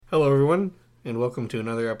Hello, everyone, and welcome to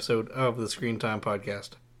another episode of the Screen Time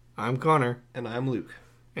Podcast. I'm Connor, And I'm Luke.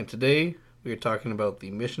 and today we are talking about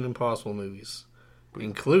the Mission Impossible movies,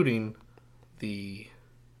 including the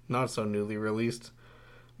not-so-newly released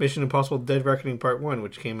Mission Impossible Dead Reckoning Part 1,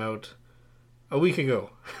 which came out a week ago.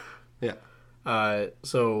 Yeah.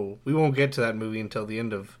 So we won't get to that movie until the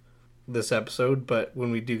end of this episode, but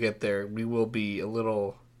when we do get there, we will be a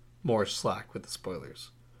little more slack with the spoilers.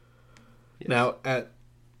 Yes. Now,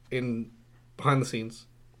 behind the scenes,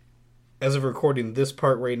 as of recording this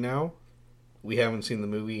part right now, we haven't seen the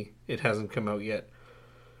movie. It hasn't come out yet.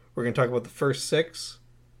 We're going to talk about the first 6,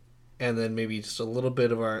 and then maybe just a little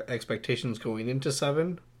bit of our expectations going into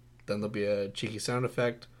 7. Then there'll be a cheeky sound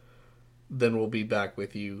effect. Then we'll be back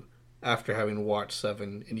with you after having watched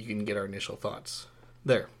 7, and you can get our initial thoughts.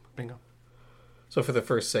 There. Bingo. So for the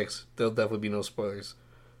first 6, there'll definitely be no spoilers,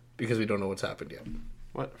 because we don't know what's happened yet.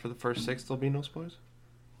 What? For the first 6, there'll be no spoilers?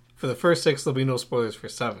 For the first 6, there'll be no spoilers for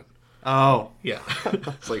 7. Oh. Yeah.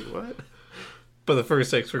 It's like, what? But the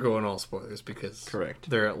first 6, we're going all spoilers, because Correct.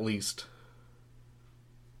 they're at least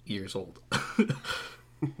years old.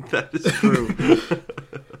 That is true.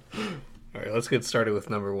 All right, let's get started with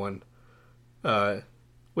number 1.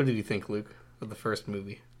 What did you think, Luke, of the first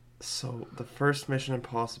movie? So, the first Mission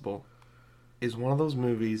Impossible is one of those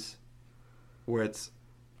movies where it's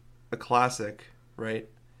a classic, right?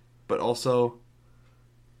 But also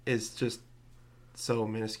is just so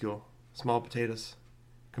minuscule. Small potatoes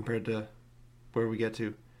compared to where we get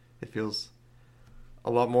to. It feels a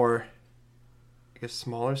lot more, I guess,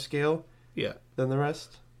 smaller scale Yeah. than the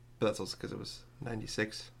rest. But that's also because it was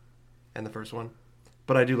 96 and the first one.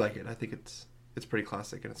 But I do like it. I think it's pretty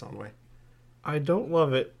classic in its own way. I don't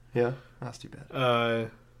love it. Yeah? That's too bad.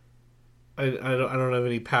 I don't have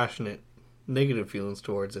any passionate negative feelings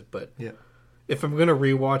towards it, but Yeah. if I'm going to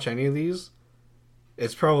rewatch any of these,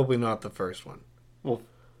 it's probably not the first one. Well,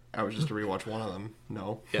 I was just to rewatch one of them.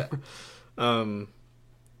 No. Yeah.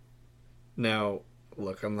 Now,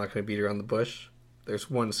 look, I'm not going to beat around the bush. There's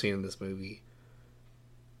one scene in this movie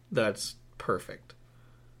that's perfect.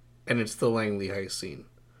 And it's the Langley heist scene.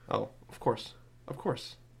 Oh, of course. Of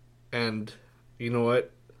course. And you know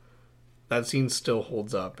what? That scene still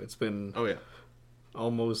holds up. It's been Oh, yeah.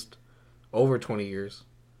 almost over 20 years.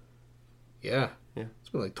 Yeah. Yeah. It's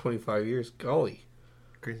been like 25 years. Golly.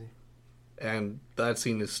 Crazy. And that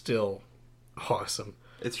scene is still awesome.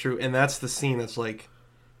 It's true. And that's the scene that's like,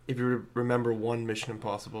 if you remember one Mission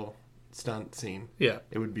Impossible stunt scene, Yeah.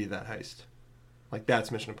 it would be that heist. Like, that's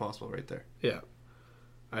Mission Impossible right there. Yeah.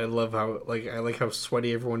 I love how, I like how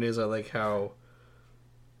sweaty everyone is. I like how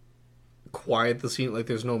quiet the scene,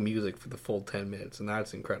 there's no music for the full 10 minutes, and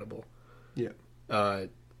that's incredible. Yeah.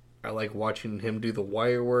 I like watching him do the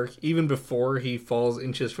wire work, even before he falls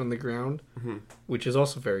inches from the ground, Mm-hmm. which is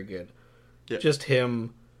also very good. Yeah. Just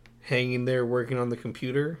him hanging there working on the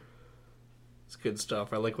computer. It's good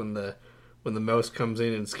stuff. I like when the mouse comes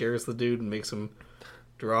in and scares the dude and makes him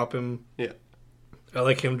drop him. Yeah. I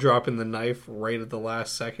like him dropping the knife right at the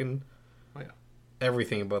last second. Oh, yeah.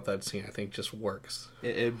 Everything about that scene, I think, just works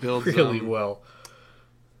It builds really well.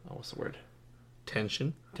 Oh, what's the word?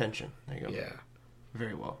 Tension. Tension. There you go. Yeah.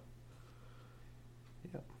 Very well.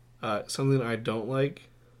 Yeah. Something I don't like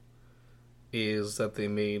is that they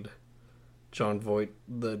made Jon Voight,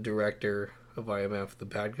 the director of IMF, the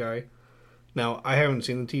bad guy. Now, I haven't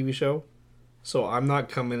seen the TV show, so I'm not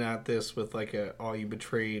coming at this with oh, you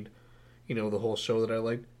betrayed, the whole show that I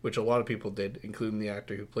liked, which a lot of people did, including the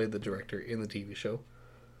actor who played the director in the TV show.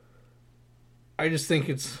 I just think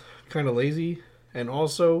it's kind of lazy, and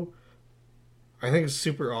also, I think it's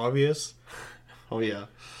super obvious. Oh, yeah.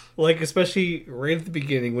 Especially right at the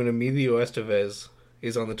beginning when Emilio Estevez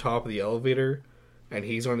is on the top of the elevator and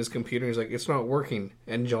he's on his computer and he's like, it's not working.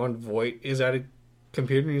 And Jon Voight is at a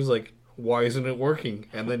computer and he's like, why isn't it working?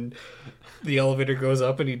 And then the elevator goes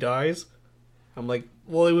up and he dies. I'm like,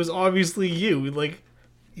 well, it was obviously you.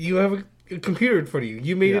 You have a computer in front of you.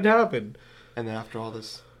 You made it happen. And then after all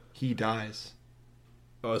this, he dies.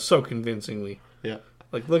 So convincingly. Yeah.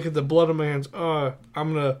 Look at the blood on my hands. I'm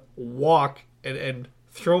going to walk and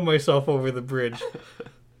throw myself over the bridge.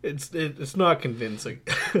 It's not convincing.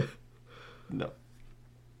 No.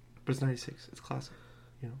 But it's 96. It's classic.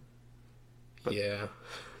 But yeah.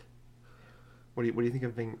 What do you think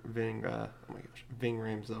of Ving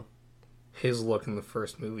Rhames, though? His look in the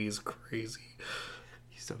first movie is crazy.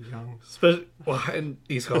 He's so young. Especially, and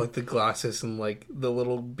he's got the glasses and the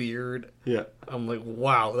little beard. Yeah. I'm like,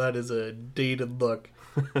 wow, that is a dated look.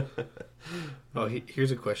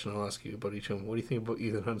 Here's a question I'll ask you about each one. What do you think about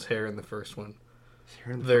Ethan Hunt's hair in the first one?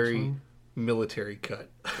 Very military cut.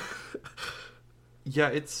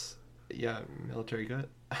 Yeah, military cut.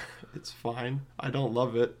 It's fine. I don't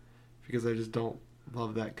love it because I just don't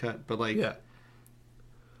love that cut. But like, Yeah,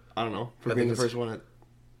 I don't know. For I being think the first one, I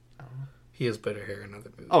don't know. he has better hair in other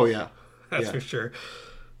movies. Oh yeah, That's yeah. for sure.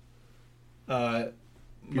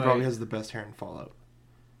 He probably has the best hair in Fallout.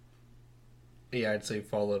 Yeah, I'd say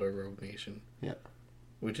Fallout or Rogue Nation. Yeah.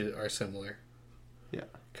 Are similar. Yeah.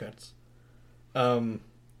 Cuts. The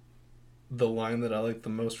line that I like the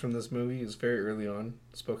most from this movie is very early on,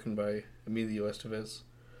 spoken by Emilio Estevez,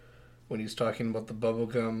 when he's talking about the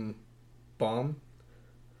bubblegum bomb.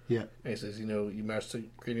 Yeah. And he says, you mash the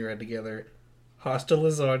green and red together, hasta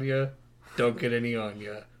lasagna, don't get any on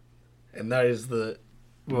ya. And that is the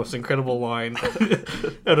most incredible line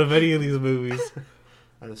out of any of these movies.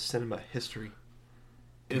 Out of cinema history.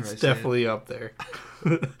 It's definitely up there.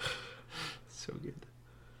 So good.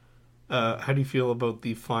 How do you feel about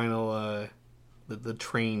the final, the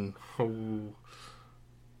train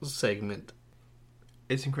segment?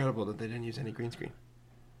 It's incredible that they didn't use any green screen.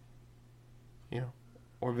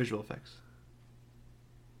 Or visual effects.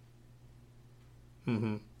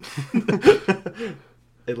 Mm-hmm.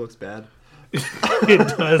 It looks bad.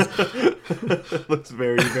 It does. It looks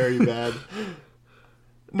very, very bad.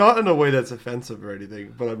 Not in a way that's offensive or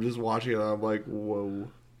anything, but I'm just watching it and I'm like,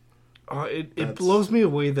 whoa. It blows me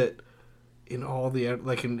away that in all the,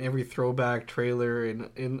 like in every throwback trailer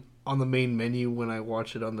and on the main menu when I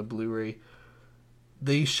watch it on the Blu-ray,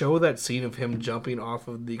 they show that scene of him jumping off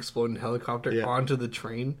of the exploding helicopter onto the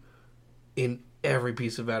train in every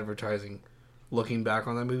piece of advertising. Looking back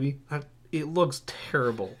on that movie, it looks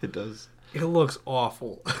terrible. It does. It looks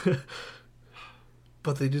awful.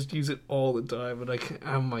 But they just use it all the time, and I can't,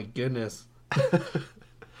 oh my goodness. It's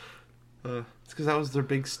because that was their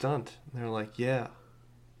big stunt. They're like, yeah,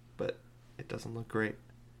 but it doesn't look great.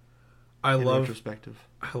 In retrospective.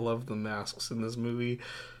 I love the masks in this movie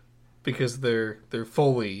because they're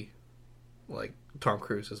fully like Tom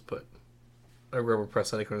Cruise has put a rubber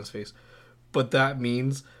prosthetic on his face, but that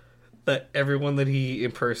means that everyone that he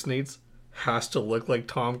impersonates has to look like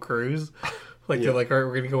Tom Cruise. Like they're like, all right,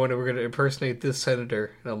 we're gonna go in and we're gonna impersonate this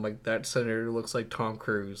senator, and I'm like, that senator looks like Tom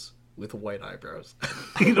Cruise with white eyebrows.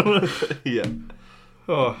 Yeah.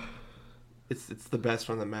 Oh, It's the best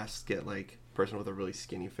when the masks get like a person with a really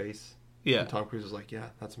skinny face. yeah. And Tom Cruise is like, yeah,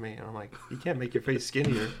 that's me. And I'm like, you can't make your face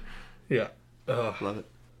skinnier. Yeah. Love it.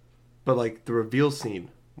 But like the reveal scene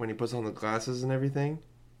when he puts on the glasses and everything,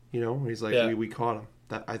 when he's like, we caught him.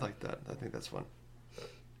 I like that. I think that's fun.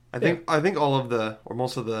 I think all of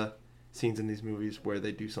most of the scenes in these movies where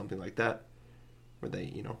they do something like that, where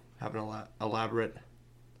they have an elaborate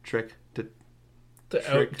trick to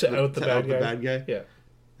out the bad guy. Yeah,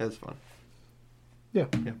 that's fun. Yeah,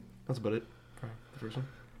 that's about it for the first one.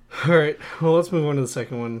 All right, well, let's move on to the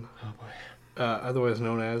second one. Oh boy, otherwise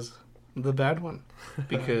known as the bad one,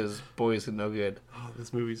 because boy is it no good. Oh,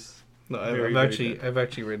 this movie's I've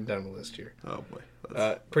actually written down a list here. Oh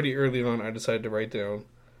boy, pretty early on, I decided to write down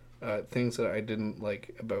things that I didn't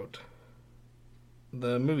like about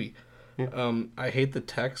the movie. Yeah. I hate the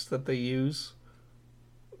text that they use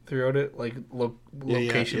throughout it, like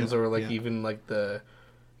locations or like even like the,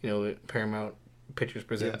 Paramount Pictures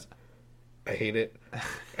Presents. Yeah. I hate it.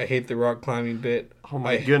 I hate the rock climbing bit. Oh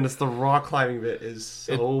my goodness, the rock climbing bit is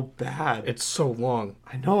so bad. It's so long.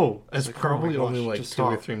 I know. It's probably only like 2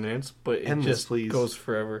 or 3 minutes, but it just goes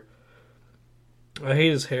forever. I hate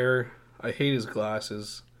his hair. I hate his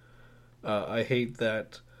glasses. I hate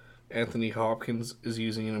that Anthony Hopkins is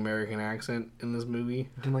using an American accent in this movie.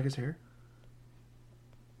 You didn't like his hair?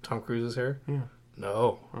 Tom Cruise's hair? Yeah.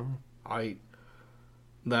 No. Oh.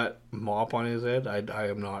 That mop on his head, I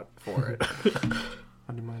am not for it.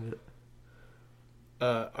 I didn't mind it.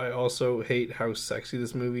 I also hate how sexy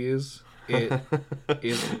this movie is. It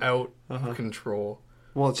is out of control.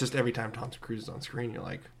 Well, it's just every time Tom Cruise is on screen, you're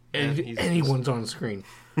like... anyone's on screen.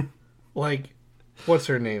 Like, what's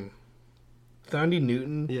her name? Thandie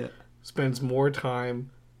Newton spends more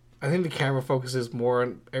time... I think the camera focuses more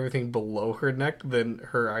on everything below her neck than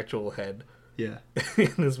her actual head. Yeah.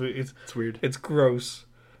 In this movie. It's weird. It's gross.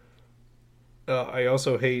 I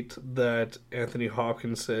also hate that Anthony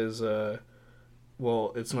Hopkins says,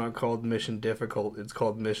 well, it's not called Mission Difficult, it's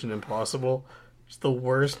called Mission Impossible. It's the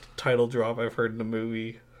worst title drop I've heard in a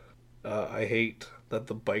movie. I hate that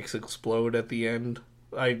the bikes explode at the end.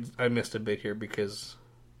 I missed a bit here because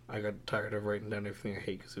I got tired of writing down everything I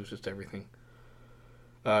hate because it was just everything.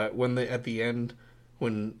 At the end,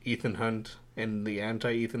 when Ethan Hunt and the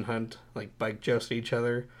anti-Ethan Hunt like bike joust each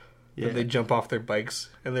other, and they jump off their bikes,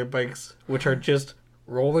 and their bikes, which are just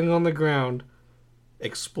rolling on the ground,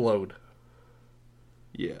 explode.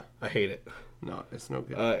 Yeah. I hate it. No, it's no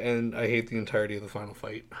good. And I hate the entirety of the final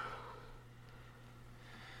fight.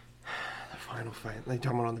 The final fight. Like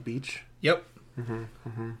talking about on the beach? Yep.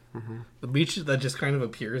 Mm-hmm. The beach that just kind of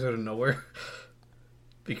appears out of nowhere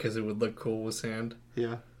because it would look cool with sand.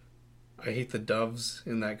 Yeah. I hate the doves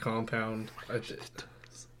in that compound.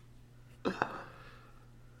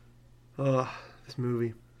 This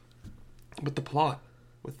movie. But the plot.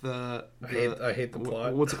 With I hate the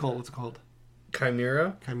plot. What's it called?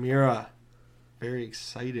 Chimera? Chimera. Very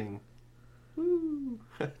exciting. Woo.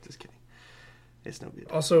 Just kidding. It's no good.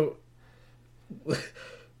 Also,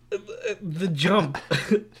 the jump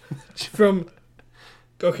from...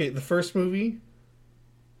 Okay, the first movie,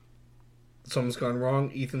 something's gone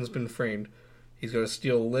wrong. Ethan's been framed. He's got to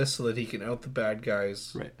steal a list so that he can out the bad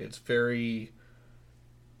guys. Right. It's very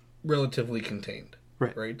relatively contained.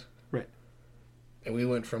 Right. Right? Right. And we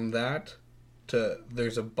went from that to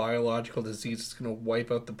there's a biological disease that's going to wipe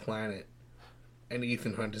out the planet. And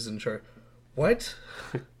Ethan Hunt is in charge. What?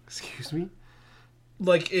 Excuse me?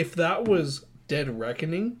 Like, if that was Dead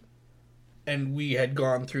Reckoning, and we had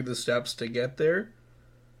gone through the steps to get there,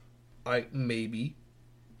 maybe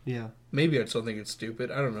I'd still think it's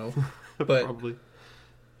stupid. I don't know. But probably.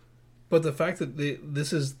 But the fact that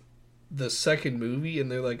this is the second movie,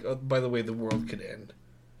 and they're like, oh, by the way, the world could end.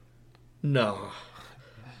 No,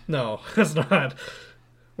 that's not.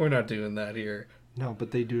 We're not doing that here. No,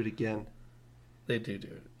 but they do it again. They do it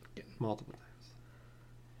again. Multiple times.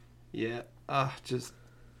 Yeah. I just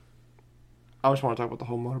want to talk about the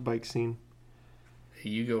whole motorbike scene. Hey,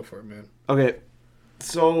 you go for it, man. Okay.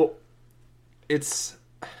 So, it's...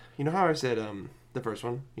 You know how I said the first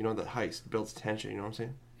one? You know, that heist builds tension, you know what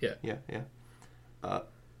I'm saying? Yeah.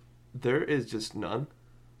 There is just none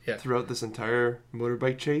throughout this entire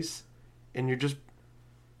motorbike chase. And you're just...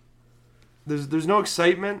 There's no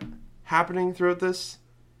excitement happening throughout this.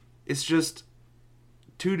 It's just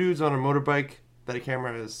two dudes on a motorbike that a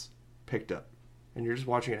camera has picked up. And you're just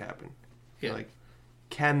watching it happen. Yeah. You're like,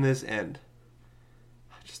 can this end?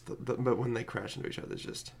 Just but when they crash into each other, it's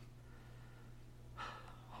just a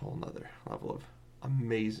whole nother level of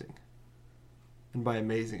amazing. And by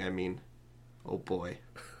amazing, I mean, oh boy.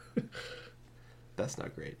 That's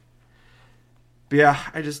not great. But yeah,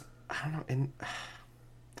 I don't know.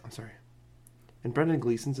 I'm sorry. And Brendan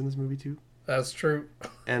Gleeson's in this movie too. That's true.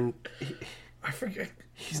 And I forget.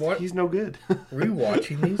 He's no good.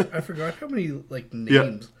 Rewatching these, I forgot how many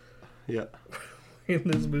names Yeah. in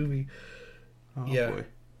this movie. Oh yeah.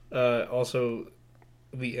 boy. Also,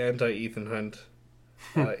 the anti-Ethan Hunt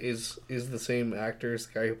is the same actor as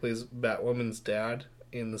the guy who plays Batwoman's dad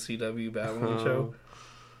in the CW Batwoman show.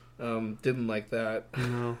 Didn't like that.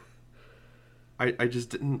 No. I just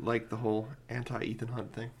didn't like the whole anti-Ethan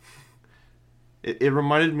Hunt thing. It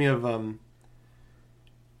reminded me of an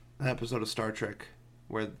episode of Star Trek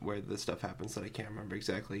where this stuff happens that I can't remember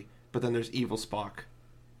exactly. But then there's evil Spock,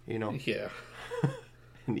 you know? Yeah.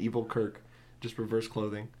 And evil Kirk, just reverse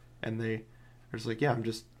clothing. And they're just like, yeah, I'm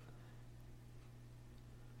just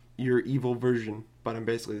your evil version, but I'm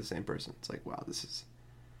basically the same person. It's like, wow, this is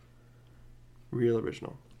real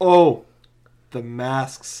original. Oh, the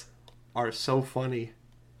masks are so funny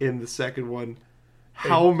in the second one.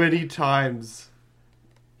 How many times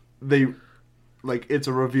they, like, it's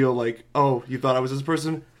a reveal, like, oh, you thought I was this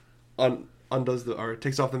person? Or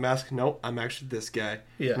takes off the mask. No, I'm actually this guy.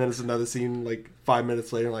 Yeah. And then it's another scene, like, 5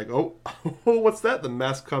 minutes later, like, oh, what's that? The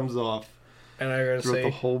mask comes off. And I gotta say,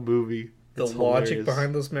 the whole movie, the logic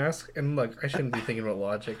behind those masks, and look, I shouldn't be thinking about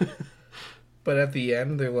logic, but at the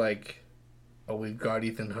end, they're like, oh, we've got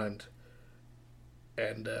Ethan Hunt.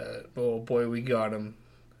 And, oh boy, we got him.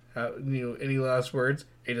 Any last words?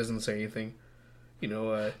 He doesn't say anything.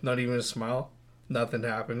 Not even a smile. Nothing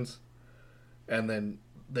happens. And then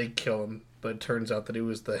they kill him. But it turns out that it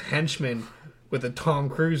was the henchman with the Tom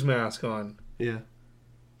Cruise mask on. Yeah.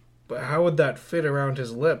 But how would that fit around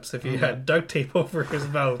his lips if he had duct tape over his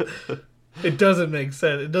mouth? It doesn't make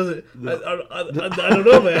sense. It doesn't... I don't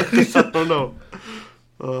know, man. I don't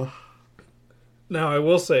know. Now, I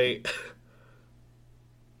will say...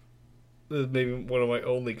 This is maybe one of my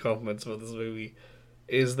only compliments about this movie,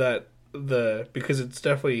 is that because it's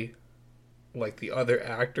definitely like the other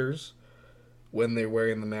actors when they're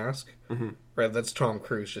wearing the mask, right? That's Tom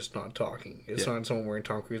Cruise just not talking. It's not someone wearing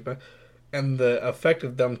Tom Cruise mask, and the effect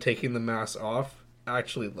of them taking the mask off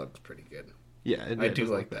actually looks pretty good. Yeah, I do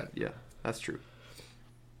like that. Yeah, that's true.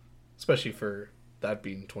 Especially for that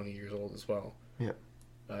being 20 years old as well. Yeah.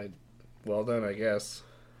 Well done, I guess.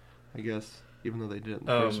 Even though they did it in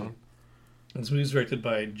the first one. This movie's directed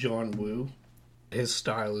by John Woo. His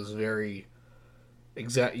style is very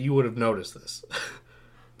exact. You would have noticed this.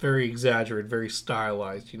 very exaggerated, very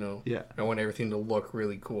stylized, you know. Yeah. I want everything to look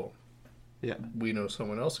really cool. Yeah. We know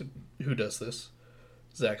someone else who does this.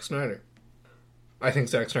 Zack Snyder. I think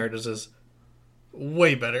Zack Snyder does this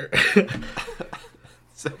way better.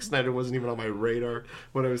 Zack Snyder wasn't even on my radar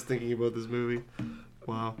when I was thinking about this movie.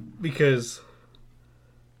 Wow. Because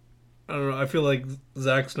I don't know, I feel like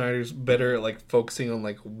Zack Snyder's better at like focusing on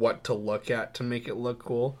like what to look at to make it look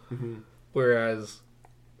cool. Mm-hmm. Whereas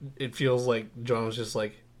it feels like John was just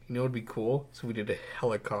like, you know what would be cool? So we did a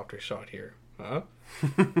helicopter shot here. Huh?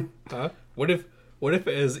 Huh? What if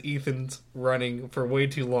as Ethan's running for way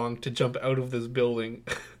too long to jump out of this building,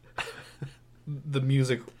 the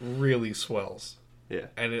music really swells. Yeah.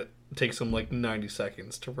 And it takes him like 90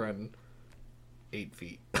 seconds to run 8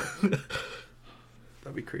 feet.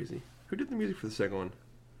 That'd be crazy. Who did the music for the second one?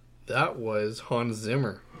 That was Hans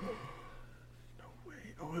Zimmer. No way.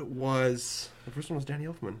 Oh, it was. The first one was Danny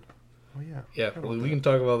Elfman. Oh, yeah. Yeah, well, we can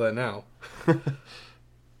talk about that now.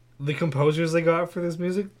 The composers they got for this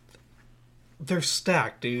music, they're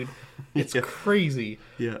stacked, dude. It's Yeah. crazy.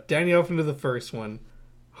 Yeah. Danny Elfman did the first one.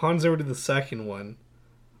 Hans Zimmer did the second one.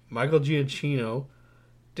 Michael Giacchino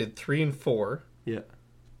did 3 and 4. Yeah.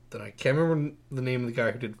 Then I can't remember the name of the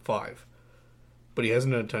guy who did 5. But he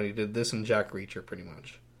hasn't done a ton. He did this and Jack Reacher, pretty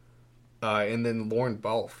much. And then Lauren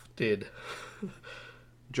Balfe did...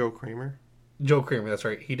 Joe Kramer. Joe Kramer, that's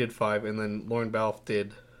right. He did 5. And then Lauren Balfe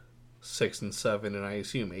did 6 and 7. And I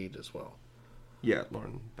assume 8 as well. Yeah,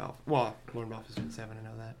 Lauren Balfe. Well, Lauren Balfe is doing 7, I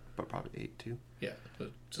know that. But probably 8, too. Yeah,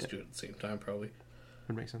 just do it at the same time, probably.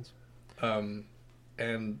 Would make sense.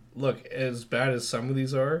 And look, as bad as some of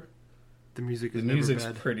these are, The music is the never music's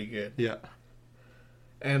bad. pretty good. Yeah.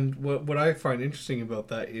 And what I find interesting about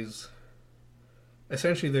that is,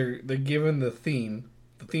 essentially they're given the theme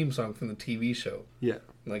song from the TV show. Yeah.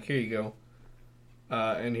 Like, here you go,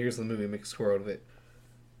 and here's the movie. Make a score out of it.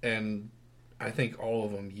 And I think all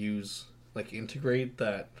of them integrate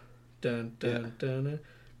that dun dun dun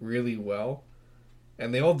really well,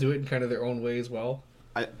 and they all do it in kind of their own way as well.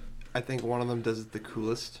 I think one of them does it the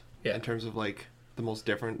coolest. Yeah. In terms of like the most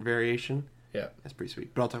different variation. Yeah. That's pretty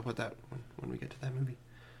sweet. But I'll talk about that when we get to that movie.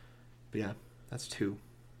 But yeah, that's 2.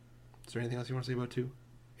 Is there anything else you want to say about 2?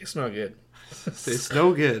 It's not good. It's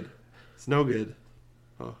no good. It's no good.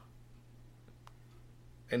 Oh.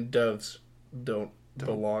 And doves don't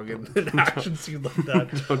belong in an action scene like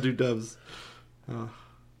that. Don't do doves. Oh,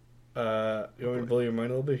 You want me to blow your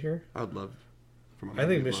mind a little bit here? I would love. I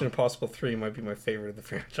think Mission Impossible 3 might be my favorite of the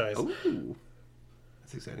franchise. Oh,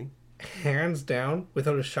 that's exciting. Hands down,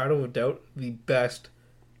 without a shadow of a doubt, the best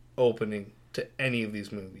opening to any of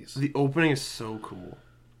these movies. The opening is so cool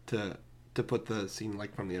to put the scene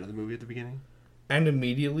like from the end of the movie at the beginning. And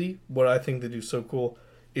immediately, what I think they do so cool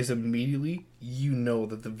is immediately you know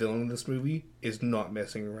that the villain in this movie is not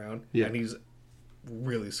messing around. Yeah. And he's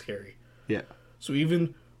really scary. Yeah. So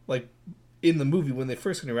even, like, in the movie, when they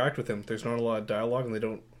first interact with him, there's not a lot of dialogue, and they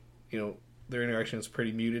don't, their interaction is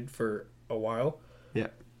pretty muted for a while. Yeah.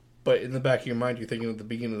 But in the back of your mind, you're thinking of the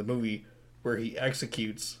beginning of the movie where he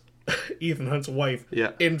executes Ethan Hunt's wife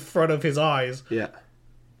in front of his eyes. Yeah.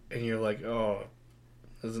 And you're like, oh,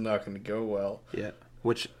 this is not going to go well. Yeah.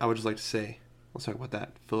 Which I would just like to say, let's talk about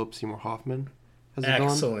that. Philip Seymour Hoffman as a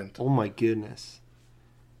Excellent. villain. Oh my goodness.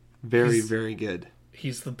 Very good.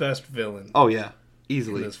 He's the best villain Oh yeah. in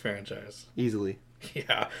Easily. this franchise. Easily.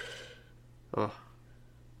 Yeah. Oh.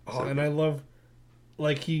 Oh, So and I love,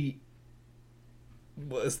 like, it's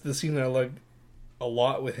the scene that I like a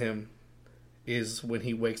lot with him is when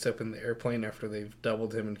he wakes up in the airplane after they've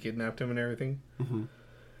doubled him and kidnapped him and everything. Mhm.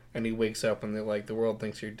 And he wakes up and they're like, the world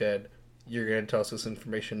thinks you're dead. You're going to tell us this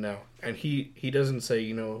information now. And he doesn't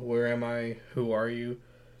say, where am I? Who are you?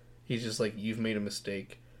 He's just like, you've made a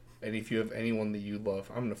mistake. And if you have anyone that you love,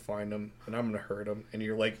 I'm going to find them and I'm going to hurt them. And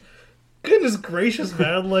you're like, goodness gracious,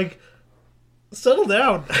 man. Like, settle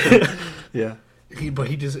down. Yeah. But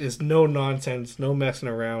he just is no nonsense, no messing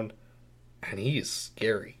around. And he is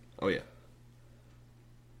scary. Oh yeah.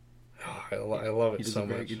 Oh, I love He it does so a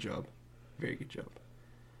very much. good job. Very good job.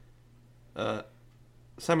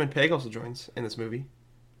 Simon Pegg also joins in this movie.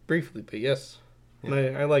 Briefly, but yes. Yeah.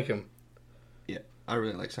 And I like him. Yeah, I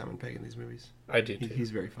really like Simon Pegg in these movies. I do too.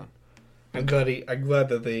 He's very fun. I'm glad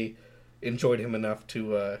that they enjoyed him enough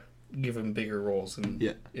to give him bigger roles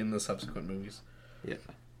in the subsequent movies. Yeah.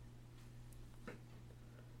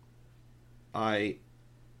 I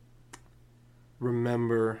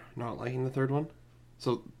remember not liking the third one.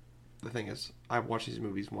 So the thing is, I've watched these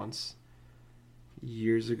movies once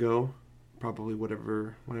years ago, probably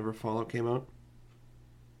whenever Fallout came out.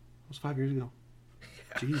 It was 5 years ago.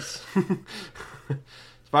 Jeez.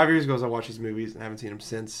 It's 5 years ago, I watched these movies and I haven't seen them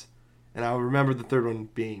since. And I remember the third one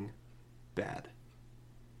being bad.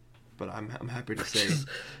 But I'm happy to say.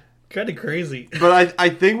 Kind of crazy. But I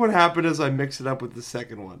think what happened is I mixed it up with the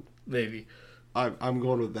second one. Maybe. I'm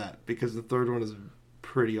going with that because the third one is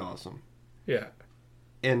pretty awesome. Yeah.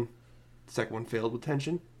 And the second one failed with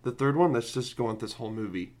tension. The third one, let's just go on this whole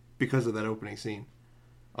movie because of that opening scene.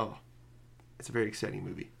 Oh, it's a very exciting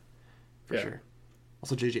movie. For sure.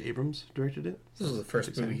 Also, J.J. Abrams directed it. This is the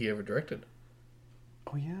first movie he ever directed.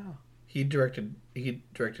 Oh, yeah. He directed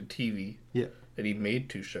TV. Yeah. And he made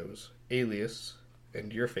 2 shows. Alias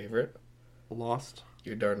and your favorite. Lost.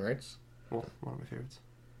 You're darn rights. Well, one of my favorites.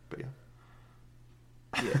 But yeah.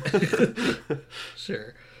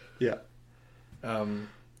 Sure. Yeah. And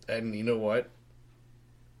you know what?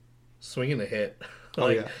 Swinging a hit.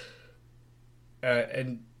 Like,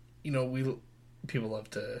 and you know people love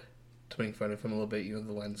to make fun of him a little bit. You know,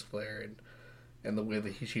 the lens flare and the way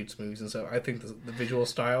that he shoots movies and stuff. I think the visual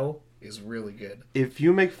style is really good. If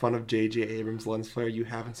you make fun of J.J. Abrams' lens flare, you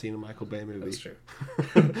haven't seen a Michael Bay movie. That's true.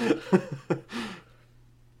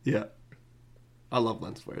 Yeah. I love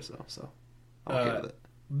lens flares though, so I'm okay with it.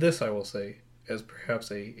 This I will say as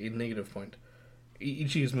perhaps a negative point. Each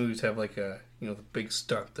of these movies have like the big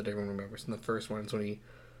stunt that everyone remembers. In the first one, it's when he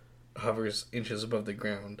hovers inches above the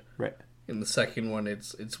ground. Right. In the second one,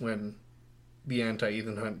 it's when the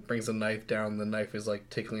anti-Ethan Hunt brings a knife down. The knife is like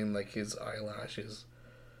tickling like his eyelashes.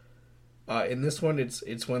 In this one,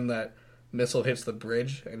 it's when that missile hits the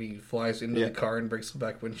bridge and he flies into the car and breaks the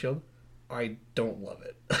back windshield. I don't love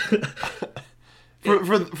it.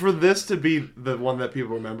 For this to be the one that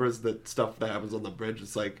people remember is the stuff that happens on the bridge.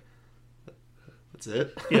 It's like, that's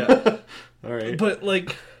it? Yeah. All right. But,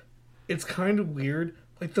 like, it's kind of weird.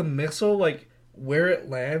 Like, the missile, like, where it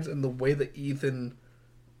lands and the way that Ethan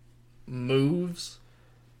moves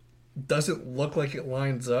doesn't look like it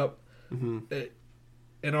lines up. Mm-hmm.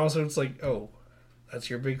 And also, it's like, oh, that's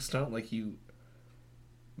your big stunt? Like, you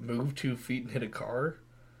move 2 feet and hit a car?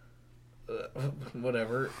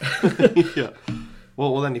 Whatever. Yeah.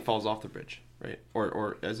 Well, then he falls off the bridge, right?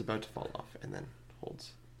 Or is about to fall off and then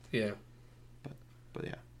holds. Yeah. But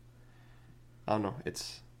yeah. I don't know.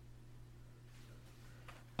 It's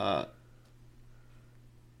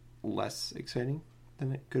less exciting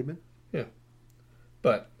than it could have been. Yeah.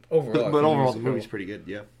 But overall, but overall, the movie's pretty good.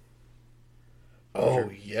 Yeah. Oh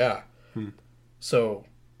sure. Yeah. So,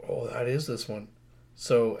 that is this one.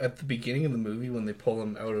 So at the beginning of the movie, when they pull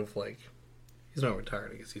him out of like, he's not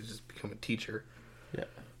retired. I guess he's just become a teacher. Yeah.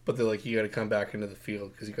 But they're like, you got to come back into the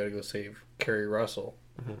field because you got to go save Carrie Russell.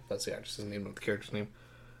 Mm-hmm. That's the actress's name, not the character's name.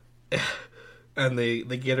 And they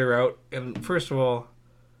get her out. And first of all,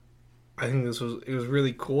 I think it was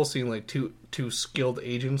really cool seeing like two skilled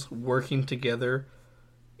agents working together.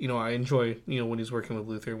 You know, I enjoy when he's working with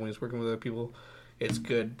Luther, when he's working with other people, it's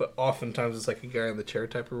good. But oftentimes it's like a guy in the chair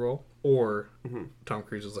type of role, or Tom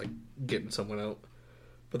Cruise is like getting someone out.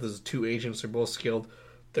 But there's 2 agents; they're both skilled.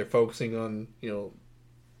 They're focusing on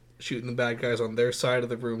shooting the bad guys on their side of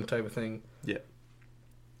the room type of thing. Yeah.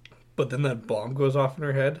 But then that bomb goes off in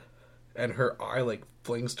her head, and her eye like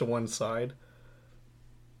flings to one side.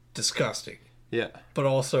 Disgusting. Yeah. But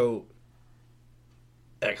also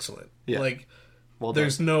excellent. Yeah. Like, well,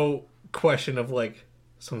 there's no question of like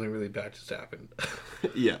something really bad just happened.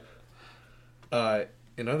 Yeah.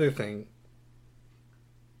 Another thing,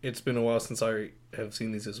 it's been a while since I have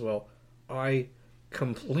seen these as well. I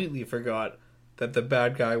completely forgot that the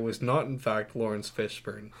bad guy was not in fact Lawrence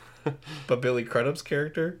Fishburne, but Billy Crudup's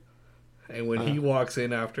character. And when he walks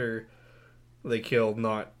in after they kill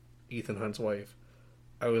not Ethan Hunt's wife,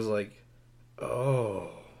 I was like,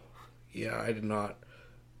 oh, yeah, I did not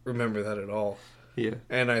remember that at all. Yeah.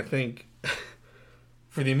 And I think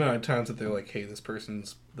for the amount of times that they're like, hey, this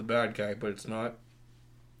person's the bad guy, but it's not,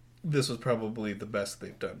 this was probably the best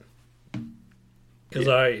they've done. Because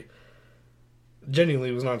I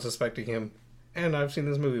genuinely was not suspecting him, and I've seen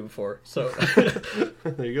this movie before, so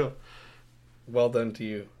there you go. Well done to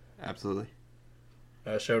you. Absolutely.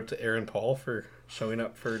 Shout out to Aaron Paul for showing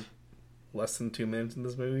up for less than 2 minutes in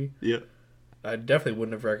this movie. Yeah. I definitely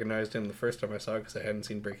wouldn't have recognized him the first time I saw it because I hadn't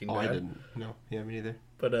seen Breaking Bad. I didn't. No. Yeah, me neither.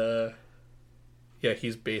 But, yeah,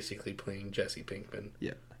 he's basically playing Jesse Pinkman.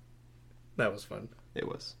 Yeah. That was fun. It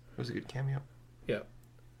was. It was a good cameo. Yeah.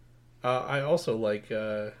 I also like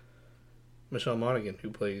Michelle Monaghan,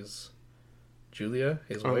 who plays Julia,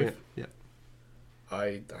 his wife. Yeah.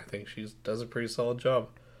 I think she does a pretty solid job.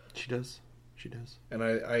 She does. She does. And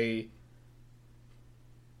I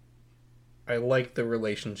like the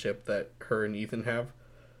relationship that her and Ethan have.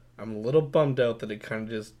 I'm a little bummed out that it kind of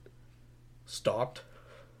just stopped.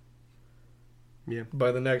 Yeah.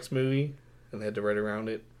 by the next movie, and they had to write around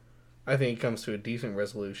it. I think it comes to a decent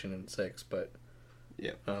resolution in 6, but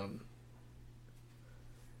Yeah.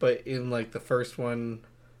 But in like the first one,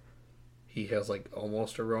 he has like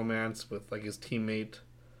almost a romance with like his teammate,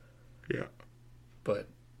 Yeah. but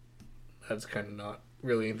that's kind of not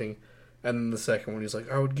really anything. And then the second one, he's like,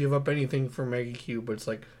 I would give up anything for Maggie Q, but it's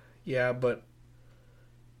like, yeah, but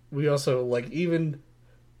we also like, even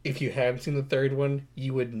if you hadn't seen the third one,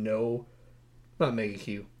 you would know, not Maggie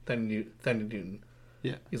Q, Thandie Newton.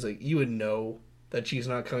 Yeah. He's like, you would know that she's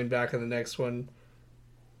not coming back in the next one.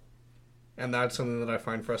 And that's something that I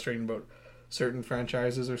find frustrating about certain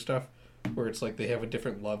franchises or stuff, where it's like they have a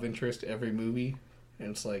different love interest every movie. And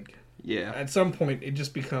it's like, Yeah. at some point, it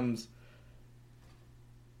just becomes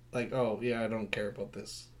like, oh, yeah, I don't care about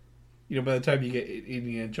this. You know, by the time you get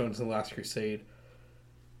Indiana Jones and the Last Crusade,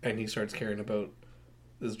 and he starts caring about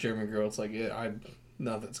this German girl, it's like, yeah,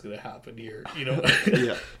 nothing's going to happen here, you know?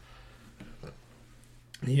 Yeah.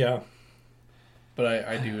 Yeah. But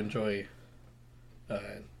I do enjoy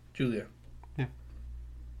Julia. Yeah.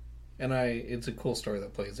 And it's a cool story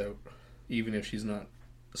that plays out, even if she's not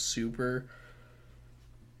super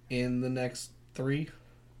in the next 3.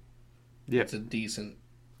 Yeah. It's a decent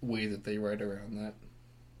way that they write around that.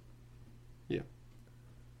 Yeah.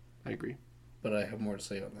 I agree. But I have more to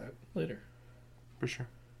say on that later. For sure.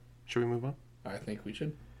 Should we move on? I think we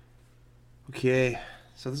should. Okay.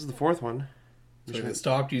 So this is the 4th one. So they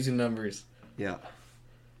stopped using numbers. Yeah.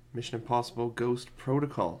 Mission Impossible Ghost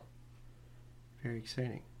Protocol. Very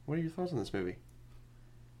exciting. What are your thoughts on this movie?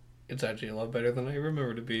 It's actually a lot better than I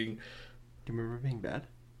remembered it being. Do you remember it being bad?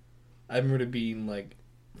 I remembered it being, like,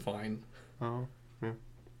 fine. Oh, yeah.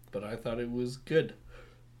 But I thought it was good.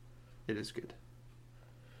 It is good.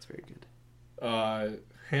 It's very good.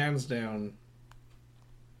 Hands down,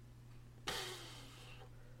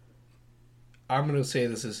 I'm going to say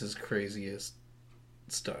this is his craziest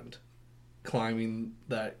stunt. Climbing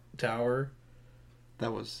that tower.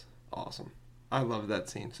 That was awesome. I love that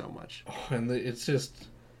scene so much. Oh, and it's just,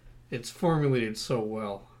 it's formulated so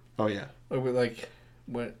well. Oh, yeah. Like,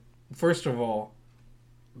 first of all,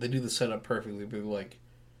 they do the setup perfectly. They're like,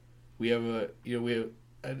 we have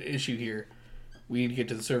an issue here. We need to get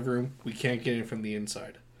to the server room. We can't get in from the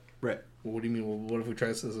inside. Right. Well, what do you mean? Well, what if we try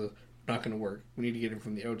this? This is not going to work. We need to get in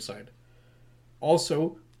from the outside.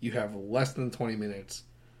 Also, you have less than 20 minutes.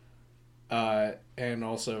 And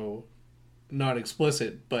also, not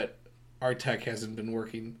explicit, but our tech hasn't been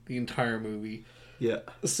working the entire movie. Yeah.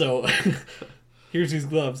 So, here's these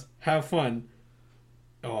gloves. Have fun.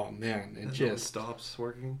 Oh, man. It just stops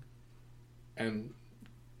working. And,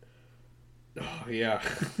 oh, yeah.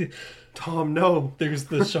 Tom, no. There's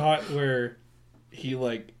the shot where he,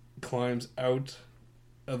 like, climbs out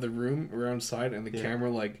of the room around side, and the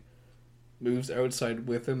camera, like, moves outside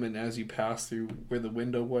with him, and as you pass through where the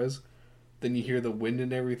window was, then you hear the wind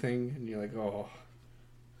and everything, and you're like, oh,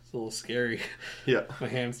 it's a little scary. Yeah. My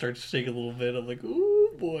hand starts to shake a little bit. I'm like, ooh,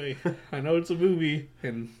 boy. I know it's a movie,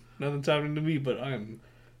 and nothing's happening to me, but I'm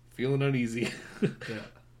feeling uneasy. Yeah.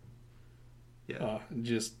 Yeah.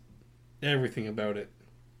 Just everything about it.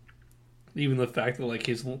 Even the fact that, like,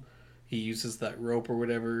 he uses that rope or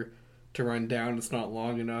whatever to run down. It's not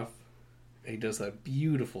long enough. And he does that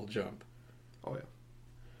beautiful jump. Oh,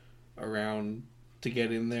 yeah. Around to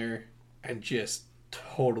get in there and just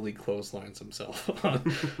totally clotheslines himself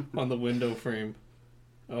on the window frame.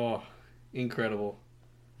 Oh, incredible.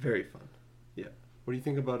 Very fun. Yeah. What do you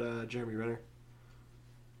think about Jeremy Renner?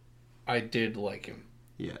 I did like him.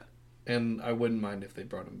 Yeah. And I wouldn't mind if they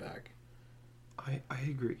brought him back. I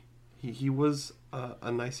agree. He was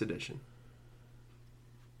a nice addition.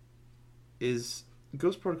 Is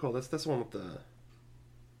Ghost Protocol, that's the one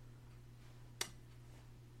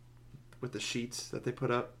with the sheets that they put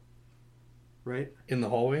up, right? In the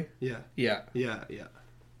hallway? Yeah. Yeah. Yeah, yeah.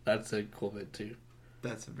 That's a cool bit too.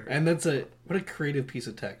 That's a very And that's what a creative piece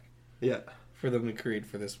of tech. Yeah. For them to create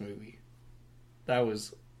for this movie. That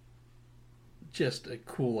was just a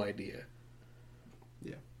cool idea.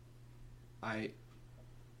 Yeah.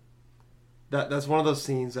 That's one of those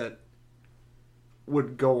scenes that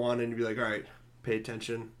would go on and you'd be like, all right, pay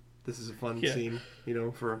attention. This is a fun scene,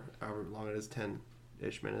 for however long it is,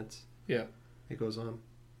 10-ish minutes. Yeah. It goes on.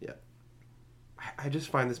 Yeah. I just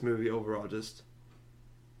find this movie overall just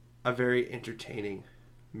a very entertaining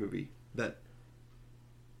movie that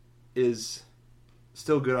is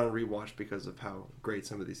still good on rewatch because of how great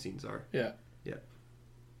some of these scenes are. Yeah. Yeah.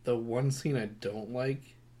 The one scene I don't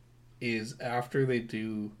like is after they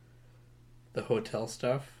do the hotel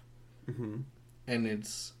stuff, Mm-hmm. and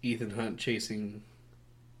it's Ethan Hunt chasing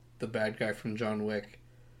the bad guy from John Wick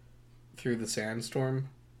through the sandstorm,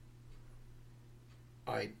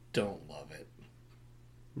 I don't love it.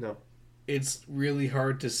 No. It's really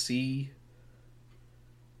hard to see,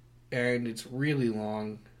 and it's really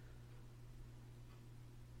long.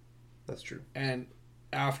 That's true. And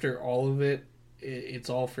after all of it, it's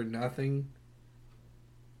all for nothing.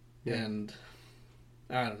 Yeah. And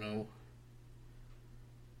I don't know.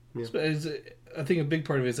 Yeah. I think a big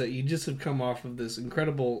part of it is that you just have come off of this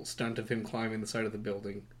incredible stunt of him climbing the side of the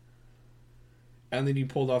building. And then you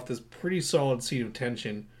pulled off this pretty solid scene of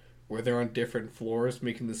tension where they're on different floors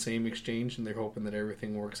making the same exchange and they're hoping that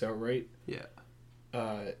everything works out right. Yeah.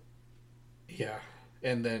 Yeah.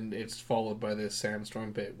 And then it's followed by this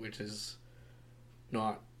sandstorm bit, which is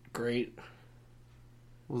not great.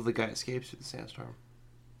 Well, the guy escapes through the sandstorm.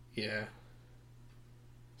 Yeah.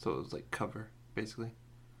 So it was like cover, basically.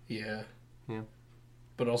 Yeah. Yeah.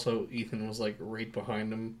 But also, Ethan was like right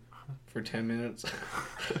behind him for 10 minutes.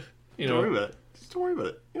 Don't worry about it. Just don't worry about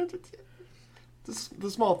it. You know, the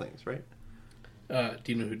small things, right?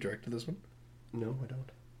 Do you know who directed this one? No, I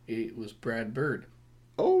don't. It was Brad Bird,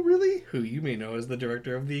 Oh, really? who you may know as the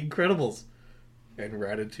director of The Incredibles and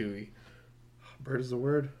Ratatouille Bird is the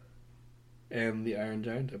word. and The Iron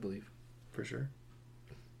Giant, I believe. For sure.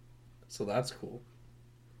 So that's cool.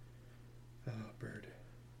 Oh, Bird.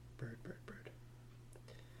 Bird.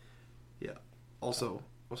 Yeah. Also,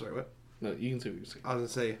 oh, sorry, what? No, you can say what you're saying. I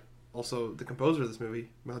was going to say, also, the composer of this movie,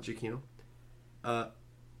 Mal Giacchino,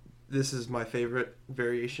 this is my favorite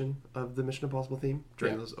variation of the Mission Impossible theme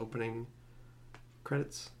during those opening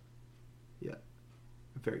credits. Yeah.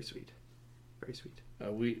 Very sweet. Very sweet.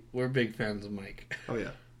 We're big fans of Mike. Oh,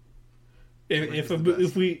 yeah.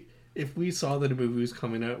 If we saw that a movie was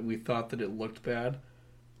coming out and we thought that it looked bad,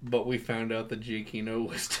 but we found out that Giacchino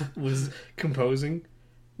was composing,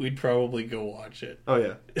 we'd probably go watch it. Oh,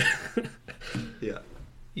 yeah. Yeah.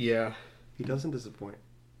 Yeah. He doesn't disappoint.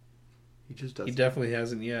 He just doesn't. He definitely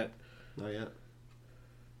hasn't yet. Not yet.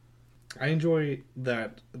 I enjoy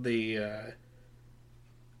that they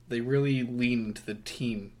really lean into the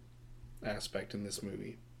team aspect in this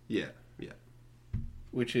movie. Yeah, yeah.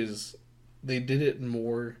 Which is, they did it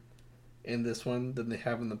more in this one than they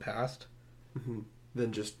have in the past. Mm-hmm.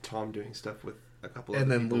 Than just Tom doing stuff with a couple and of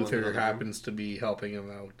then people in Luther another happens to be helping him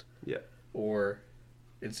out. Yeah. Or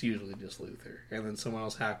it's usually just Luther. And then someone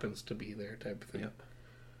else happens to be there type of thing.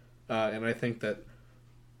 Yeah. And I think that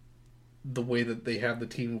the way that they have the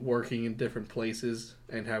team working in different places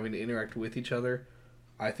and having to interact with each other,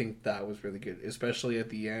 I think that was really good. Especially at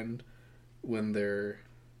the end when they're,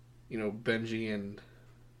 Benji and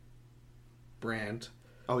Brandt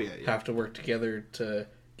Oh, yeah. have to work together to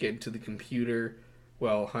get into the computer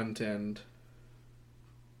while Hunt and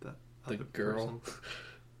the girl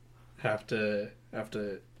have to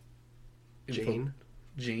Jane.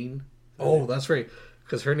 Jane. Oh, that's right,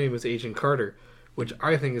 because her name is Agent Carter, which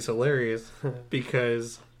I think is hilarious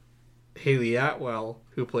because Haley Atwell,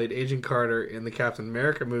 who played Agent Carter in the Captain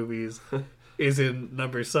America movies, is in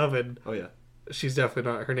number 7. Oh, yeah. She's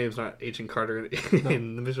definitely not. Her name's not Agent Carter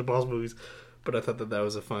in the Mission Impossible movies, but I thought that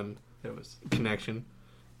was a fun connection.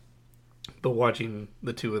 But watching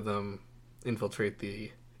the two of them infiltrate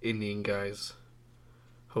the Indian guy's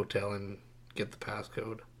hotel and get the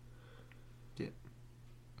passcode. Yeah.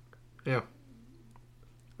 Yeah.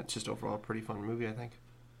 It's just overall a pretty fun movie, I think.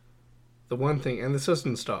 The one thing, and this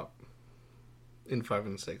doesn't stop in 5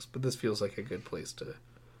 and 6, but this feels like a good place to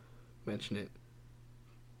mention it.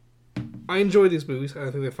 I enjoy these movies.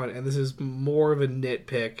 I think they're fun, and this is more of a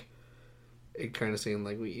nitpick. It kind of seemed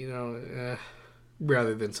like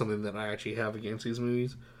rather than something that I actually have against these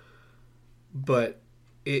movies. But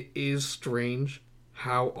it is strange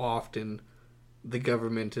how often the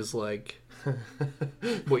government is like,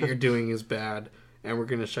 what you're doing is bad, and we're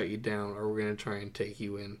going to shut you down, or we're going to try and take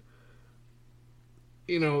you in.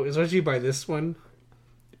 Especially by this one,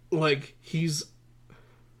 like, he's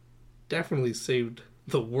definitely saved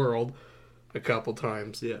the world a couple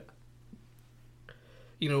times. Yeah.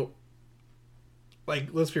 Like,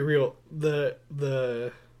 let's be real,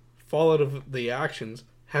 the fallout of the actions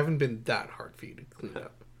haven't been that hard for you to clean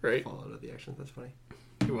up, right? Fallout of the actions, that's funny.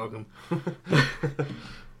 You're welcome.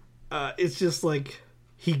 It's just like,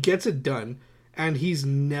 he gets it done, and he's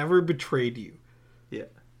never betrayed you. Yeah.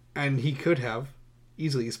 And he could have,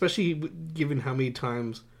 easily, especially given how many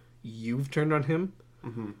times you've turned on him.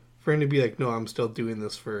 Mm-hmm. For him to be like, no, I'm still doing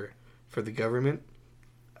this for the government.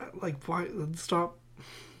 Like, why? Stop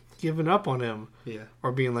giving up on him. Yeah.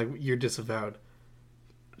 Or being like, you're disavowed.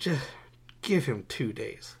 Just give him 2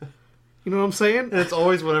 days. You know what I'm saying? And it's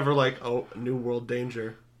always whenever, like, new world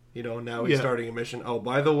danger. Now he's starting a mission. Oh,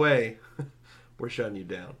 by the way, we're shutting you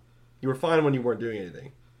down. You were fine when you weren't doing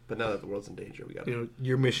anything, but now that the world's in danger, we got to... You know,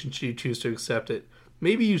 your mission, you choose to accept it.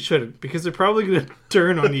 Maybe you shouldn't, because they're probably going to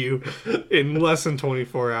turn on you in less than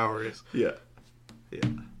 24 hours. Yeah. Yeah.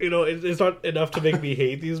 You know, it's not enough to make me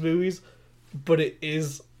hate these movies, but it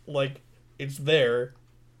is, like, it's there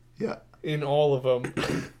Yeah. in all of them.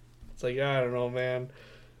 It's like, I don't know, man.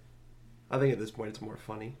 I think at this point it's more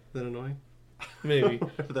funny than annoying. Maybe.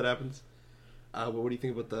 If that happens. But what do you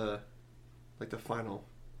think about the final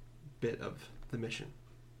bit of the mission?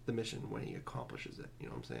 The mission when he accomplishes it, you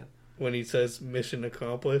know what I'm saying? When he says mission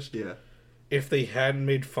accomplished. Yeah. If they hadn't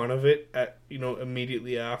made fun of it at, you know,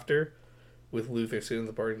 immediately after, with Luther sitting in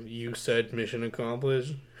the bar, you said mission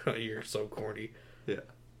accomplished. You're so corny. Yeah.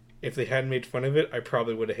 If they hadn't made fun of it, I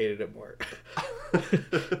probably would have hated it more.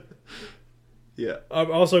 Yeah.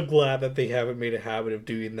 I'm also glad that they haven't made a habit of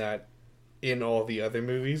doing that in all the other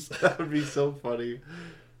movies. That would be so funny.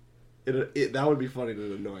 That would be funny in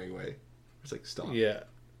an annoying way. It's like, stop. Yeah.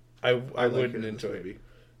 I like wouldn't it in enjoy this movie. it.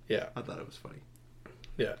 Yeah. I thought it was funny.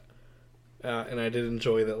 Yeah. And I did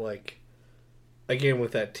enjoy that, like, again,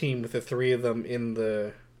 with that team, with the three of them in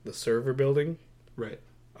the server building. Right.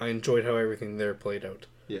 I enjoyed how everything there played out.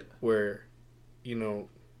 Yeah. Where, you know,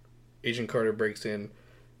 Agent Carter breaks in,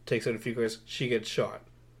 takes out a few guys, she gets shot.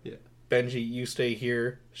 Yeah. Benji, you stay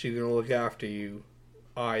here, she's going to look after you.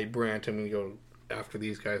 I, Brant, I'm going to go after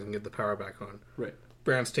these guys and get the power back on. Right.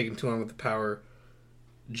 Brant's taking too long with the power.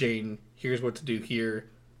 Jane, here's what to do here.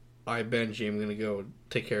 I, Benji, I'm going to go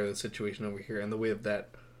take care of the situation over here. And the way that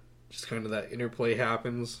just kind of that interplay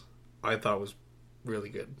happens, I thought was really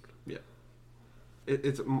good. Yeah.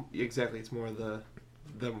 It's exactly, it's more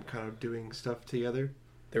them kind of doing stuff together.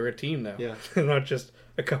 They're a team now. Yeah. They're not just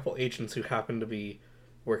a couple agents who happen to be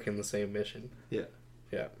working the same mission. Yeah.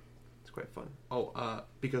 Yeah. It's quite fun. Oh,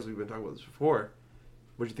 because we've been talking about this before,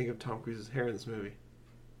 what do you think of Tom Cruise's hair in this movie?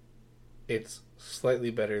 It's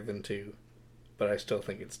slightly better than 2, but I still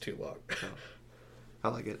think it's too long. Oh. I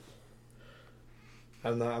like it.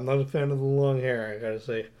 I'm not a fan of the long hair, I gotta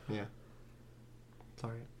say. Yeah.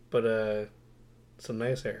 Sorry. But some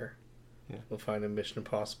nice hair. Yeah. We'll find in Mission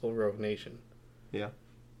Impossible Rogue Nation. Yeah.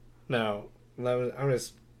 Now, I'm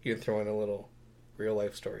just gonna throw in a little real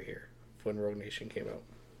life story here of when Rogue Nation came out.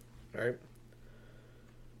 Alright?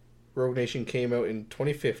 Rogue Nation came out in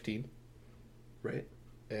 2015. Right.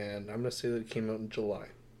 And I'm gonna say that it came out in July.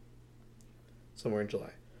 Somewhere in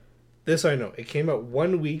July. This I know. It came out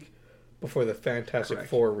 1 week before the Fantastic Correct.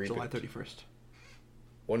 Four reboot. July 31st.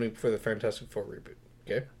 1 week before the Fantastic Four reboot.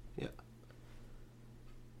 Okay? Yeah.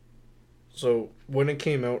 So, when it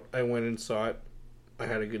came out, I went and saw it. I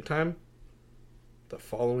had a good time. The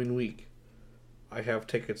following week, I have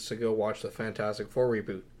tickets to go watch the Fantastic Four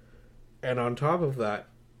reboot. And on top of that,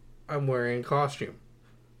 I'm wearing a costume.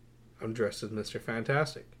 I'm dressed as Mr.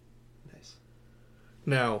 Fantastic. Nice.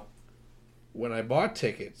 Now, when I bought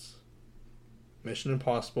tickets, Mission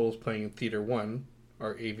Impossible was playing in Theater 1,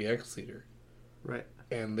 our AVX theater. Right.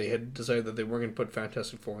 And they had decided that they weren't going to put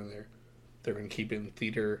Fantastic Four in there. They were going to keep it in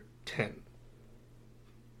Theater 10.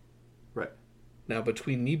 Right. Now,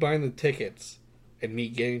 between me buying the tickets and me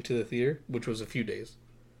getting to the theater, which was a few days,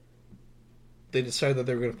 they decided that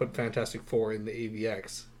they were going to put Fantastic Four in the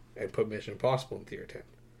AVX and put Mission Impossible in Theater 10.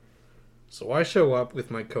 So I show up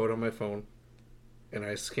with my code on my phone, and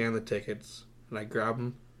I scan the tickets, and I grab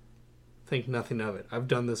them, think nothing of it. I've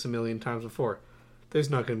done this a million times before. There's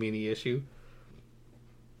not going to be any issue.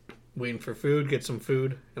 Waiting for food, get some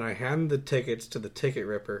food, and I hand the tickets to the ticket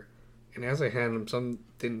ripper, and as I hand him, some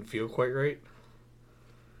didn't feel quite right.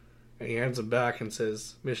 And he hands them back and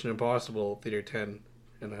says, Mission Impossible, Theater 10.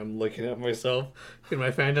 And I'm looking at myself in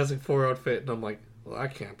my Fantastic Four outfit, and I'm like, well,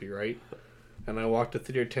 that can't be right. And I walk to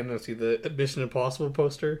Theater 10 and I see the Mission Impossible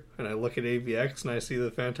poster, and I look at AVX and I see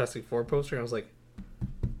the Fantastic Four poster, and I was like,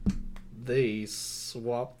 they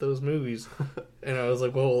swapped those movies. And I was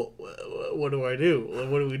like, well, what do I do?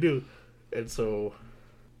 What do we do? And so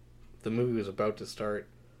the movie was about to start,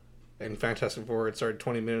 and Fantastic Four had started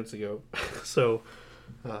 20 minutes ago. So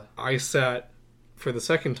I sat for the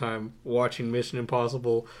second time watching Mission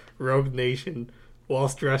Impossible Rogue Nation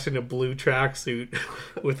whilst dressed in a blue tracksuit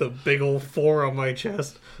with a big old 4 on my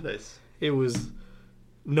chest. Nice. It was...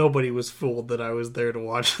 Nobody was fooled that I was there to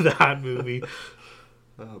watch that movie.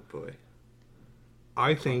 Oh, boy.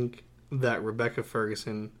 I think that Rebecca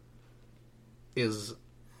Ferguson is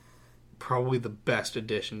probably the best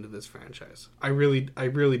addition to this franchise. I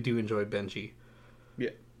really do enjoy Benji.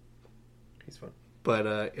 Yeah. He's fun. But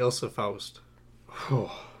Ilsa Faust,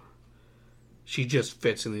 she just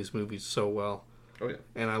fits in these movies so well. Oh, yeah.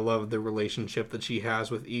 And I love the relationship that she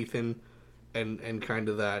has with Ethan, and kind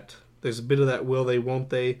of that. There's a bit of that will they,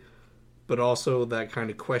 won't they, but also that kind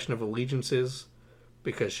of question of allegiances,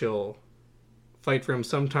 because she'll fight for him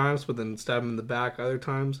sometimes, but then stab him in the back other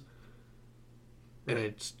times. And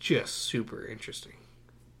it's just super interesting.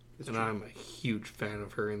 And I'm a huge fan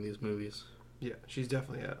of her in these movies. Yeah, she's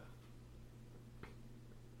definitely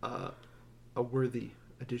a worthy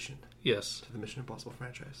addition. Yes. To the Mission Impossible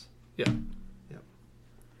franchise. Yeah. Yep.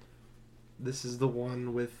 This is the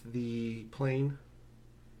one with the plane.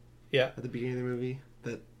 Yeah. At the beginning of the movie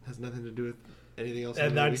that has nothing to do with anything else.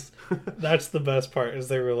 And that's the best part, is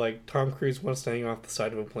they were like, Tom Cruise wants to hang off the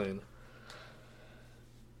side of a plane.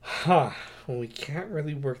 Huh. Well, we can't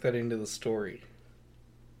really work that into the story.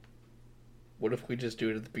 What if we just do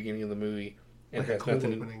it at the beginning of the movie and like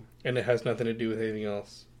it has nothing to do with anything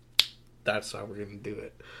else? That's how we're gonna do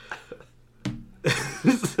it.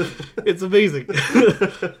 It's amazing.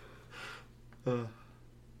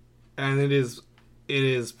 And it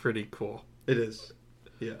is pretty cool. It is.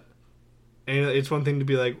 Yeah. And it's one thing to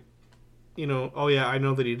be like, oh yeah, I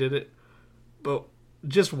know that he did it. But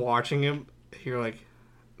just watching him, you're like,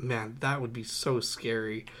 man, that would be so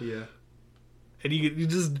scary. Yeah. And you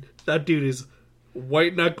just, that dude is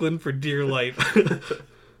white knuckling for dear life.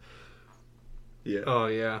 Yeah. Oh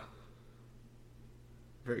yeah.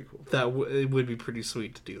 Very cool. It would be pretty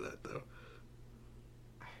sweet to do that, though.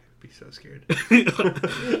 I'd be so scared.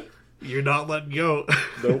 You're not letting go.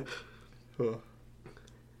 Nope. Huh.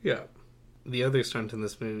 Yeah. The other stunt in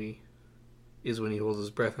this movie is when he holds his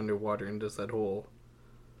breath underwater and does that whole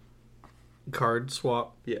card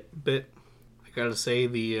swap bit. I gotta say,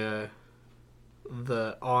 the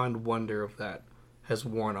awe and wonder of that has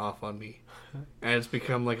worn off on me. And it's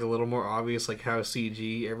become like a little more obvious, like how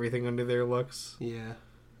CG everything under there looks. Yeah.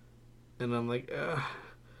 And I'm like, ugh.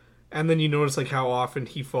 And then you notice like how often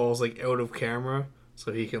he falls like out of camera,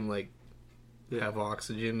 so he can like have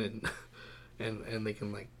oxygen and they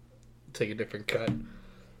can like take a different cut.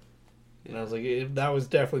 And I was like, that was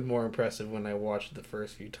definitely more impressive when I watched it the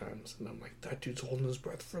first few times. And I'm like, that dude's holding his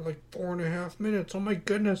breath for like 4.5 minutes. Oh my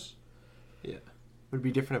goodness. Yeah. It would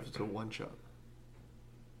be different if it's a one shot.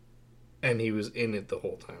 And he was in it the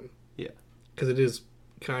whole time. Yeah. Because it is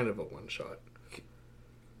kind of a one shot.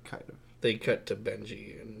 Kind of. They cut to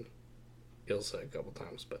Benji and Ilsa a couple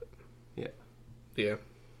times, but... Yeah. Yeah.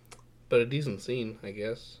 But a decent scene, I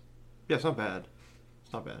guess. Yeah, it's not bad.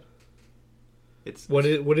 It's not bad. What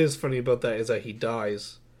is funny about that is that he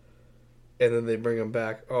dies, and then they bring him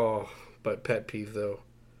back. Oh, but pet peeve though,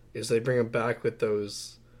 is they bring him back with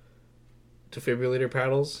those defibrillator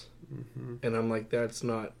paddles, and I'm like, that's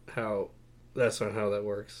not how that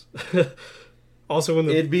works. Also,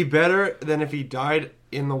 it'd be better than if he died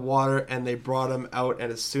in the water and they brought him out,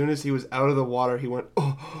 and as soon as he was out of the water, he went,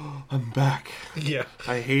 "Oh, I'm back." Yeah,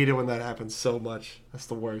 I hate it when that happens so much. That's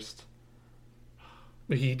the worst.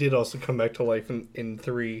 But he did also come back to life in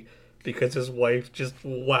 3 because his wife just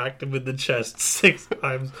whacked him in the chest 6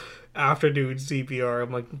 times after doing CPR.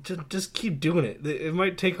 I'm like, just keep doing it. It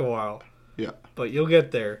might take a while. Yeah. But you'll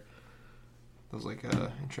get there. That was like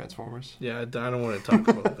in Transformers. Yeah, I don't want to talk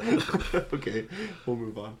about that. Okay, we'll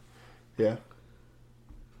move on. Yeah.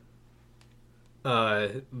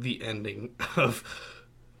 The ending of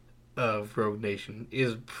Rogue Nation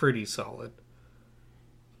is pretty solid.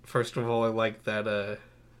 First of all, I like that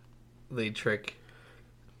they trick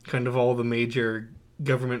kind of all the major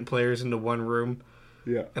government players into one room.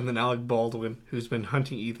 Yeah. And then Alec Baldwin, who's been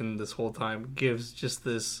hunting Ethan this whole time, gives just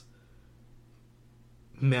this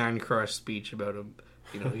man-crush speech about him.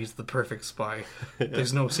 He's the perfect spy. Yeah.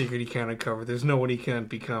 There's no secret he can't uncover. There's no one he can't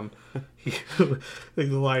become. The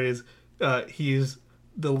line is, he is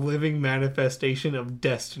the living manifestation of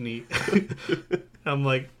destiny. I'm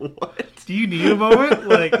like, what? Do you need a moment?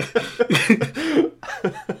 Like,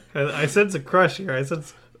 I sense a crush here. I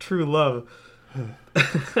sense true love.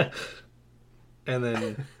 And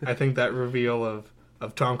then I think that reveal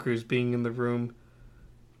of Tom Cruise being in the room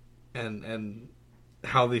and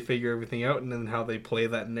how they figure everything out, and then how they play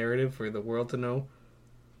that narrative for the world to know.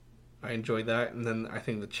 I enjoy that. And then I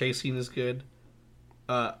think the chase scene is good.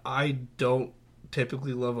 I don't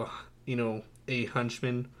typically love a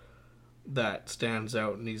henchman that stands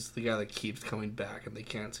out and he's the guy that keeps coming back and they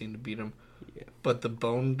can't seem to beat him. Yeah. But the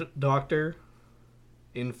Bone Doctor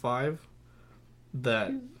in 5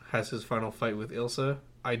 that has his final fight with Ilsa,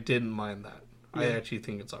 I didn't mind that. Yeah. I actually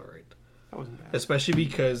think it's alright. That wasn't bad. Especially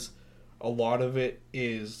because a lot of it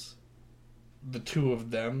is the two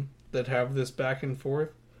of them that have this back and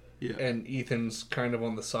forth. Yeah. And Ethan's kind of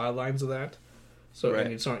on the sidelines of that. So right.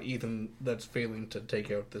 And it's not Ethan that's failing to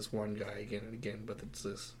take out this one guy again and again, but it's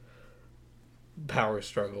this power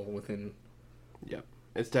struggle within. Yeah.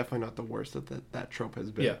 It's definitely not the worst that trope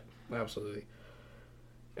has been. Yeah. absolutely.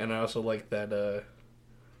 And I also like that,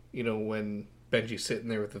 when Benji's sitting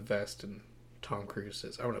there with the vest and Tom Cruise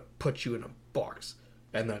says, "I want to put you in a box."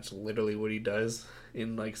 And that's literally what he does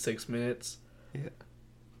in like 6 minutes. Yeah.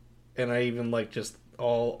 And I even like just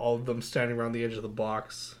all of them standing around the edge of the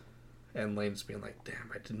box and Lane's being like,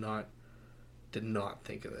 "Damn, I did not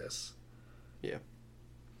think of this." Yeah.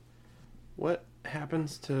 What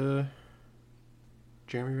happens to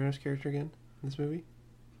Jeremy Renner's character again in this movie?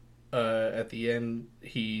 At the end,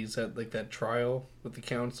 he's at like that trial with the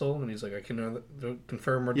council, and he's like, "I can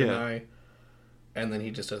confirm or deny," and then he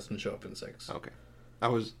just doesn't show up in 6. Okay, I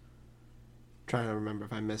was trying to remember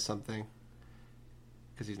if I missed something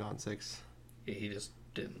because he's not in 6. Yeah, he just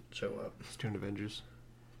didn't show up. He's doing Avengers.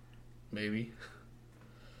 Maybe.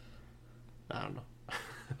 I don't know.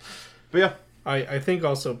 But yeah, I think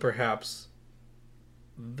also perhaps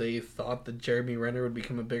they thought that Jeremy Renner would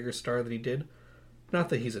become a bigger star than he did. Not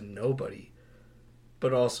that he's a nobody,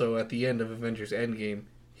 but also at the end of Avengers Endgame,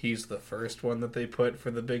 he's the first one that they put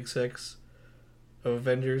for the big 6 of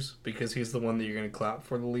Avengers because he's the one that you're going to clap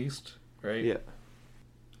for the least, right? yeah.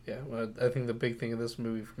 Yeah, well, I think the big thing of this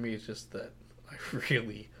movie for me is just that I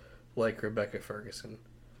really like Rebecca Ferguson.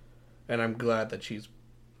 And I'm glad that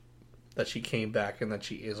she came back and that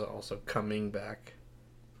she is also coming back.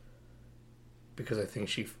 Because I think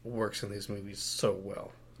she works in these movies so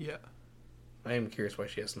well. Yeah. I am curious why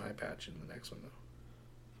she has an eye patch in the next one, though.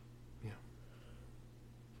 Yeah.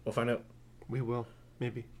 We'll find out. We will.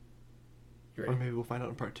 Maybe. You Or ready? maybe we'll find out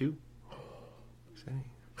in part 2. Exciting.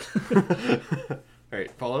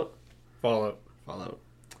 Alright, Fallout. Fallout.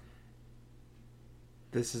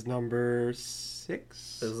 This is number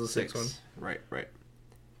 6? This is the sixth one. Right.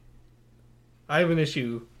 I have an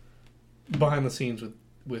issue behind the scenes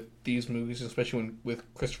with these movies, especially with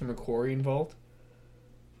Christopher McQuarrie involved.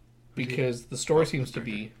 Because the story seems to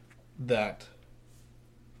be that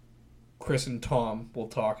Chris and Tom will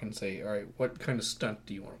talk and say, "All right, what kind of stunt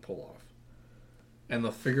do you want to pull off?" And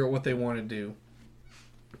they'll figure out what they want to do.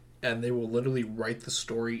 And they will literally write the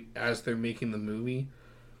story as they're making the movie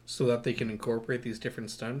so that they can incorporate these different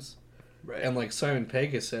stunts. Right. And like Simon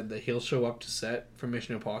Pegg has said that he'll show up to set for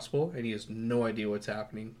Mission Impossible and he has no idea what's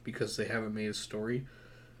happening because they haven't made a story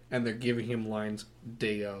and they're giving him lines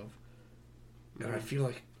day of. And I feel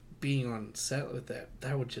like being on set with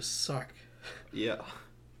that would just suck. Yeah.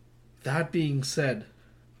 That being said,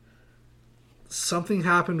 something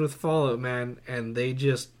happened with Fallout, man, and they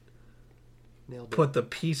just Nailed it. put the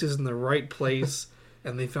pieces in the right place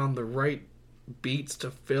and they found the right beats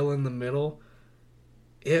to fill in the middle.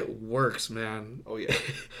 It works, man. Oh yeah.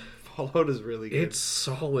 Fallout is really good. It's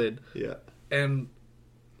solid. Yeah. And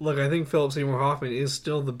look, I think Philip Seymour Hoffman is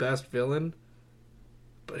still the best villain,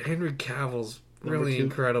 but Henry Cavill's really 2.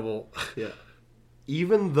 incredible. Yeah.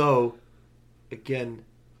 Even though, again,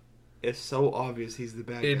 it's so obvious he's the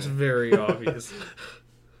bad It's guy. very obvious.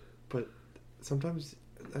 But sometimes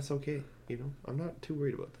that's okay, you know? I'm not too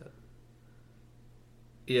worried about that.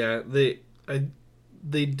 Yeah,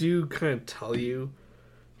 they do kind of tell you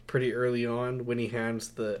pretty early on when he hands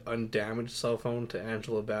the undamaged cell phone to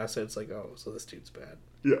Angela Bassett. It's like, oh, so this dude's bad.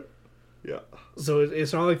 Yeah. Yeah. So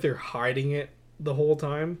it's not like they're hiding it the whole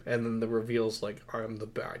time, and then the reveal's like, I'm the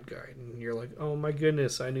bad guy, and you're like, oh my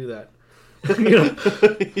goodness, I knew that. You know,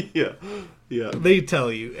 Yeah. Yeah. they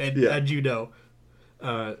tell you, and Yeah. you know.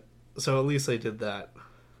 So at least they did that.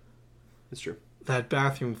 It's true. That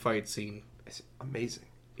bathroom fight scene, It's amazing.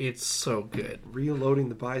 it's so good. Reloading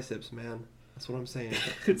the biceps, man. That's what I'm saying.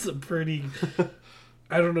 It's a pretty...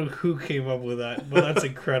 I don't know who came up with that, but that's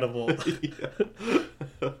incredible.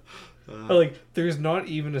 Like, there's not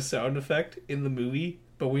even a sound effect in the movie,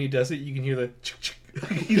 but when he does it, you can hear the...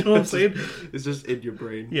 You know what I'm saying? It's just in your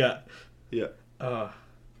brain. Yeah. Yeah.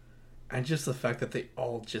 And just the fact that they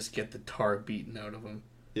all just get the tar beaten out of them.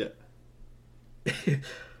 Yeah.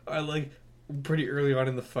 I like, pretty early on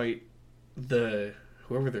in the fight,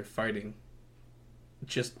 whoever they're fighting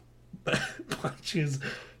just punches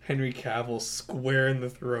Henry Cavill square in the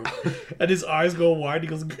throat. And his eyes go wide, he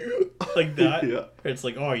goes like that. Yeah. And it's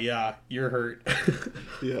like, oh yeah, you're hurt.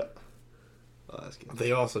 Yeah. Oh, that's good.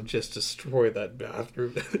 They also just destroy that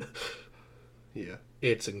bathroom. Yeah.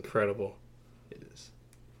 It's incredible. It is.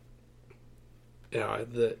 Yeah,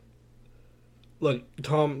 look,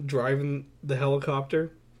 Tom driving the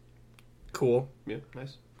helicopter, cool. Yeah.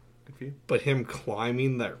 Nice. Good for you. But him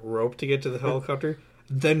climbing that rope to get to the helicopter,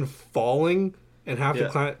 then falling and have to Yeah.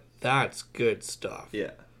 climb, that's good stuff.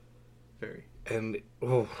 Yeah. Very. And,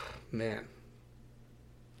 oh, man.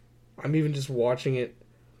 I'm even just watching it,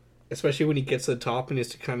 especially when he gets to the top and he has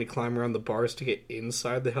to kind of climb around the bars to get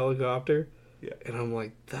inside the helicopter. Yeah. And I'm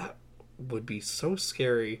like, that would be so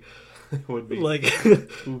scary. It would be. Like,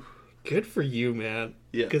 Oof. good for you, man.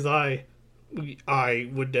 Yeah. Because I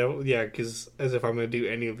would definitely, yeah, because as if I'm going to do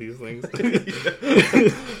any of these things.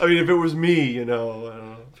 I mean, if it was me, you know, I don't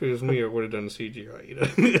know. If it was me, I would have done CGI, you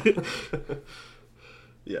know?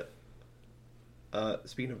 Yeah.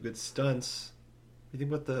 Speaking of good stunts, what do you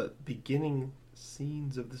think about the beginning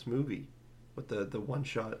scenes of this movie? With the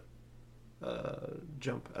one-shot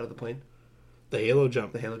jump out of the plane? The Halo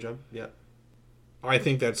jump. The Halo jump, yeah. I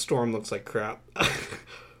think that storm looks like crap.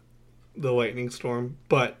 The lightning storm.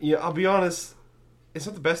 But Yeah, I'll be honest, it's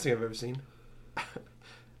not the best thing I've ever seen.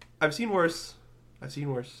 I've seen worse.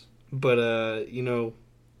 But you know,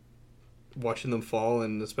 watching them fall,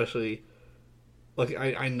 and especially, like,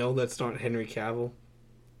 I know that's not Henry Cavill.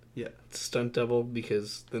 Yeah. It's stunt double,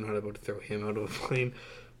 because they're not about to throw him out of a plane.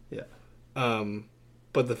 Yeah.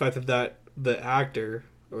 But the fact that the actor,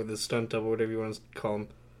 or the stunt double, whatever you want to call him,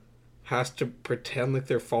 has to pretend like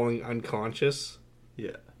they're falling unconscious.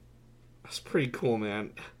 Yeah. That's pretty cool,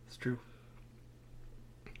 man. It's true.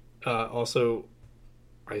 Also,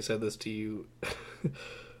 I said this to you,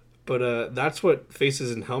 but that's what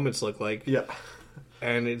faces and helmets look like. Yeah.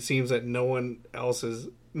 And it seems that no one else is.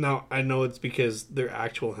 Now, I know it's because they're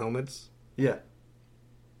actual helmets, Yeah.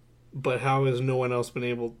 but how has no one else been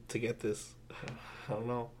able to get this? I don't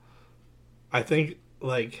know. I think,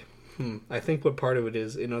 like, I think what part of it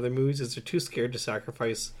is, in other movies, is they're too scared to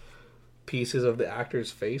sacrifice pieces of the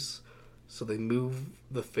actor's face, so they move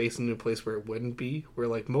the face into a place where it wouldn't be, where,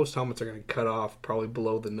 like, most helmets are going to cut off probably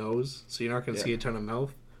below the nose, so you're not going to see a ton of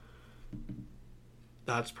mouth.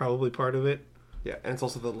 That's probably part of it. Yeah, and it's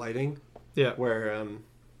also the lighting. Yeah. Where,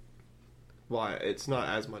 well, it's not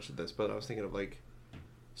as much of this, but I was thinking of, like,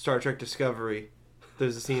 Star Trek Discovery.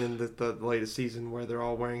 There's a scene in the latest season where they're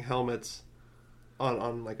all wearing helmets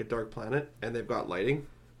on like, a dark planet, and they've got lighting.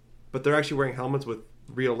 But they're actually wearing helmets with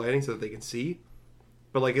real lighting so that they can see.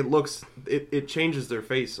 But, like, it changes their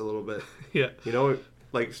face a little bit. Yeah. You know,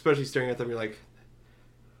 like, especially staring at them, you're like,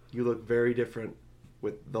 you look very different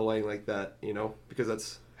with the lighting like that, you know? Because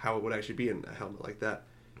that's how it would actually be in a helmet like that.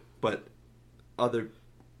 But talking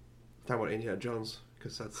about Indiana Jones,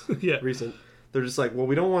 because that's Yeah. recent, they're just like, well,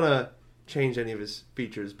 we don't want to change any of his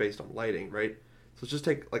features based on lighting, right? So let's just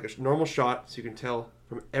take, like, a normal shot so you can tell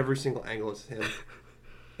from every single angle it's him,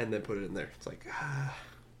 and then put it in there. It's like,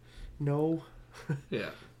 no. Yeah.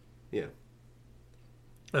 Yeah.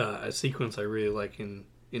 A sequence I really like in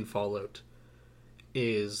Fallout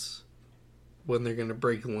is when they're going to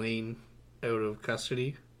break Lane out of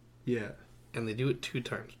custody. Yeah. And they do it 2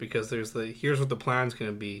 times, because there's here's what the plan's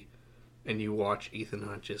going to be, and you watch Ethan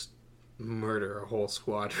Hunt just murder a whole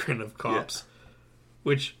squadron of cops. Yeah.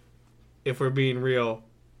 Which, if we're being real,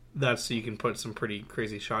 that's so you can put some pretty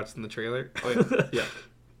crazy shots in the trailer. Oh, yeah.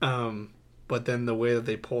 Yeah. But then the way that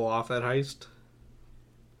they pull off that heist,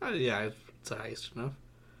 yeah, it's a heist enough.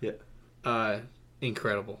 Yeah.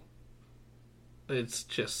 Incredible. It's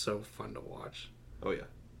just so fun to watch. Oh, yeah.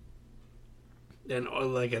 And,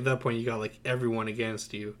 like, at that point, you got, like, everyone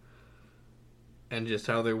against you. And just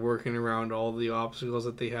how they're working around all the obstacles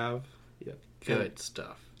that they have. Yeah. Good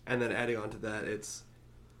stuff. And then adding on to that, it's,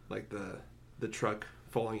 like, the truck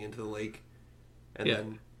falling into the lake. And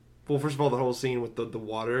then, well, first of all, the whole scene with the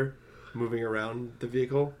water moving around the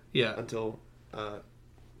vehicle. Yeah. Until,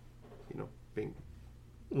 being...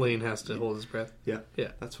 Lane has to hold his breath. Yeah.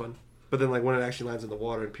 Yeah. That's fun. But then, like, when it actually lands in the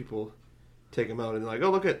water and people take him out and they're like, oh,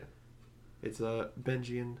 look it. It's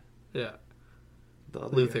Benji and... Yeah. The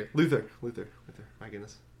other Luther. Guy. Luther. My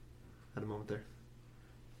goodness. Had a moment there.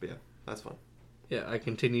 But yeah, that's fun. Yeah, I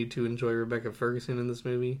continue to enjoy Rebecca Ferguson in this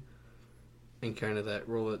movie. And kind of that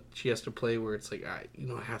role that she has to play where it's like, I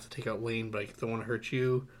have to take out Lane, but I don't want to hurt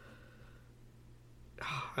you.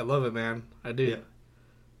 I love it, man. I do. Yeah.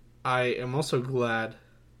 I am also glad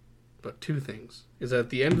about 2 things. Is that at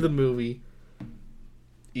the end of the movie,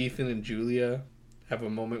 Ethan and Julia have a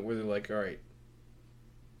moment where they're like, all right,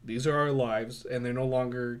 these are our lives, and they're no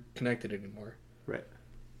longer connected anymore. Right.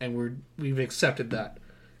 And we've accepted that.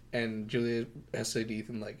 And Julia has said to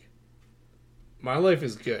Ethan, like, my life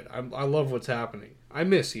is good. I love what's happening. I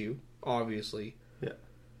miss you, obviously. Yeah.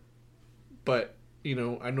 But,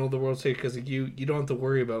 I know the world's safe because of you. You don't have to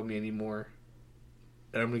worry about me anymore.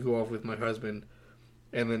 And I'm going to go off with my husband.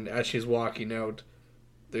 And then as she's walking out,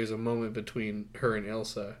 there's a moment between her and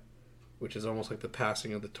Ilsa, which is almost like the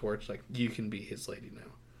passing of the torch. Like, you can be his lady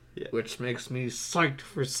now. Yeah. Which makes me psyched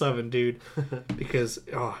for 7, dude. Because,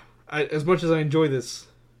 as much as I enjoy this,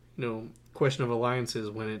 question of alliances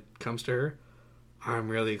when it comes to her, I'm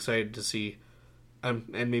really excited to see, and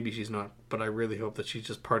maybe she's not, but I really hope that she's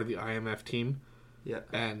just part of the IMF team, Yeah.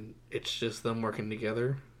 And it's just them working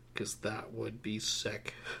together, because that would be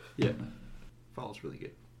sick. Yeah. Fall's really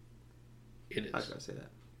good. It is. I was going to say that.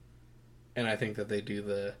 And I think that they do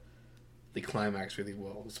the climax really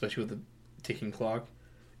well, especially with the ticking clock.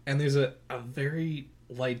 And there's a very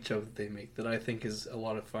light joke that they make that I think is a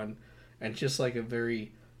lot of fun, and just like a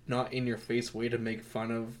very not in your face way to make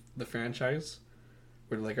fun of the franchise.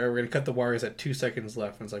 We're like, all right, we're gonna cut the wires at 2 seconds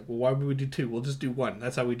left, and it's like, well, why would we do 2? We'll just do 1.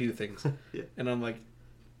 That's how we do things. Yeah. And I'm like,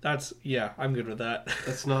 I'm good with that.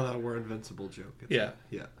 That's not a we're invincible joke. It's Yeah.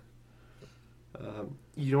 Yeah.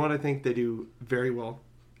 You know what I think they do very well,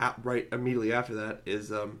 right immediately after that, is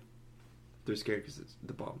they're scared because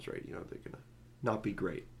the bomb's right. You know, they're going to not be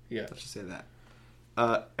great. Yeah. Let's just say that.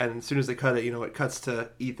 And as soon as they cut it, it cuts to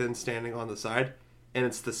Ethan standing on the side, and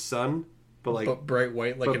it's the sun, but bright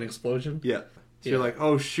white, like an explosion. Yeah. So you're like,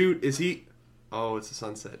 oh shoot, is he? Oh, it's a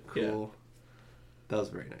sunset. Cool. Yeah. That was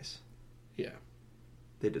very nice. Yeah.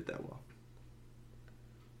 They did that well.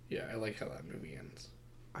 Yeah, I like how that movie ends.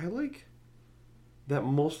 I like that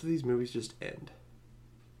most of these movies just end.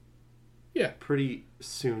 Yeah. Pretty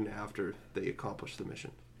soon after they accomplish the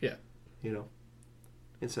mission. Yeah.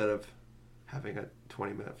 Instead of having a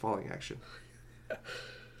 20-minute falling action.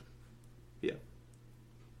 Yeah.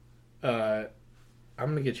 I'm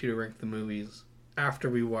going to get you to rank the movies after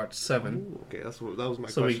we watch 7. Ooh, okay, that was my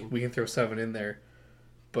so question. we can throw 7 in there.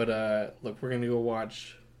 But look, we're going to go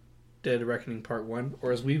watch Dead Reckoning Part 1,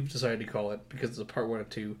 or as we've decided to call it, because it's a Part 1 of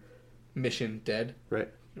 2, Mission Dead. Right.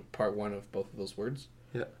 Part 1 of both of those words.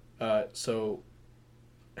 Yeah. So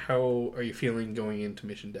how are you feeling going into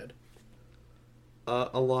Mission Dead?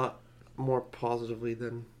 A lot more positively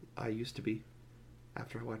than I used to be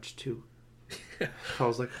after I watched 2. I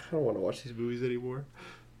was like, I don't want to watch these movies anymore.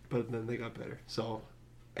 But then they got better. So,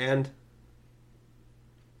 and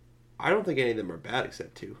I don't think any of them are bad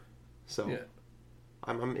except 2. So, yeah.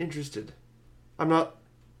 I'm interested. I'm not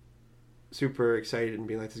super excited and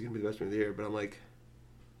being like, this is going to be the best movie of the year, but I'm like,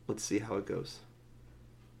 let's see how it goes.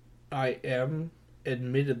 I am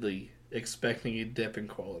admittedly expecting a dip in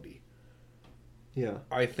quality. Yeah.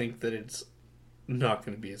 I think that it's not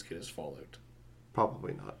going to be as good as Fallout.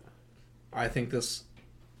 Probably not.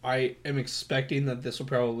 I am expecting that this will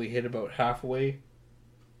probably hit about halfway.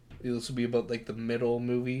 This will be about like the middle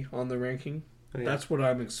movie on the ranking. Oh, yeah. That's what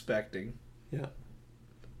I'm expecting. Yeah.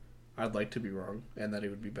 I'd like to be wrong and that it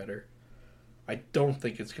would be better. I don't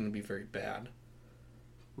think it's going to be very bad.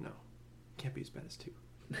 No. Can't be as bad as 2.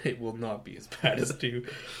 It will not be as bad as 2.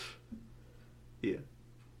 Yeah.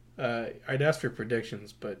 I'd ask for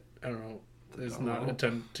predictions, but I don't know. There's not a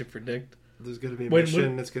ton to predict. There's going to be a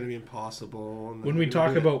mission that's going to be impossible. When we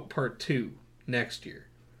talk about Part 2 next year,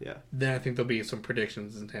 yeah, then I think there'll be some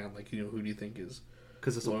predictions in town. Like, who do you think is...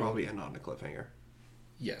 Because this will probably end on a cliffhanger.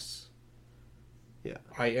 Yes. Yeah.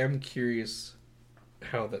 I am curious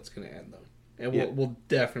how that's going to end, though. And we'll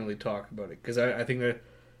definitely talk about it. Because I think that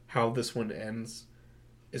how this one ends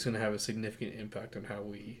is going to have a significant impact on how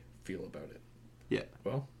we feel about it. Yeah.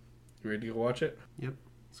 Well, you ready to go watch it? Yep.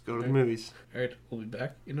 Let's go to the movies. All right. We'll be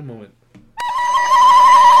back in a moment.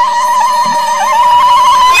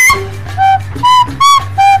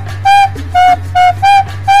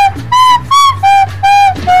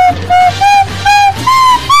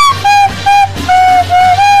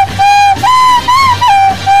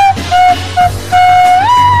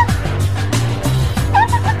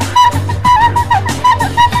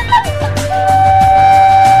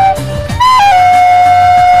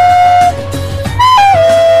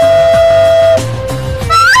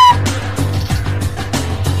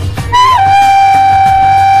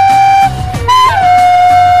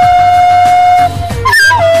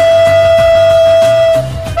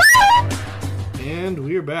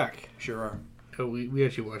 We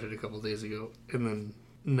actually watched it a couple days ago, and then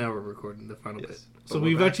now we're recording the final bit. So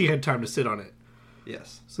we've actually had time to sit on it.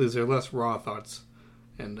 Yes. So these are less raw thoughts,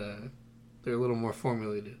 and they're a little more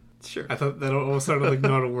formulated. Sure. I thought that almost sounded like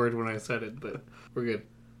not a word when I said it, but we're good.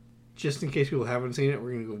 Just in case people haven't seen it,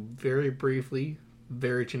 we're going to go very briefly,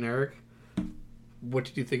 very generic. What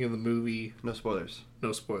did you think of the movie? No spoilers.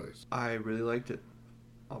 No spoilers. I really liked it.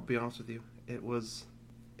 I'll be honest with you. It was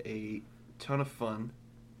a ton of fun,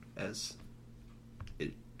 as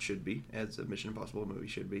it should be, as a Mission Impossible movie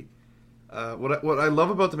should be. What I love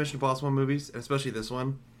about the Mission Impossible movies, and especially this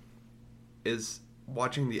one, is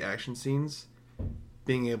watching the action scenes,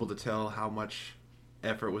 being able to tell how much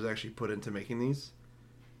effort was actually put into making these.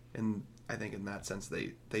 And I think in that sense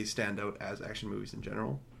they stand out as action movies in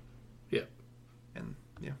general. Yeah. And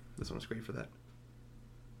yeah, this one was great for that.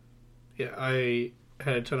 Yeah, I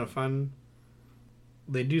had a ton of fun.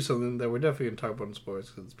 They do something that we're definitely going to talk about in spoilers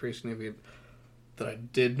because it's pretty significant. that I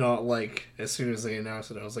did not like as soon as they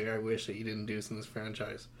announced it. I was like, I wish that you didn't do this in this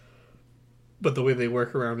franchise. But the way they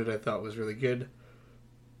work around it, I thought was really good.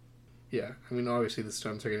 Yeah, I mean, obviously the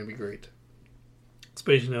stunts are going to be great.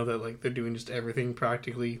 Especially now that like they're doing just everything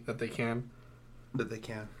practically that they can. That they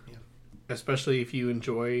can, yeah. Especially if you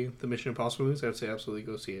enjoy the Mission Impossible movies, I would say absolutely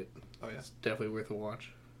go see it. Oh, yeah. It's definitely worth a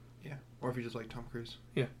watch. Yeah. Or if you just like Tom Cruise.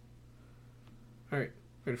 Yeah. Alright,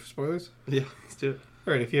 ready for spoilers? Yeah, let's do it.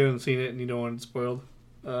 Alright, if you haven't seen it and you don't want it spoiled,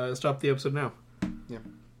 stop the episode now. Yeah.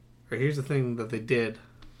 Alright, here's the thing that they did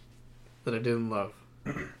that I didn't love.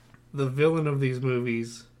 The villain of these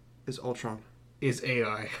movies Is Ultron. is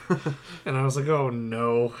AI. And I was like, oh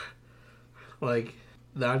no. Like,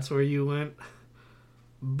 that's where you went?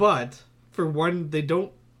 But, for one, they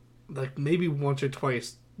don't, like, maybe once or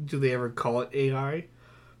twice do they ever call it AI,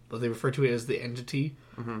 but they refer to it as the entity,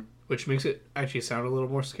 which makes it actually sound a little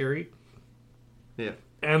more scary. Yeah.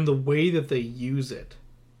 And the way that they use it,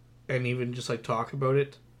 and even just, like, talk about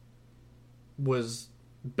it, was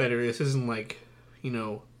better. This isn't like, you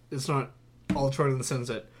know, it's not Ultron in the sense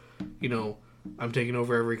that, you know, I'm taking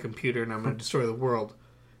over every computer and I'm going to destroy the world.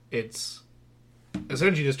 It's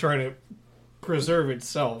essentially just trying to preserve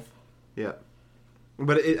itself. Yeah.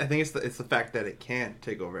 But I think it's the fact that it can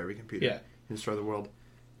take over every computer and destroy the world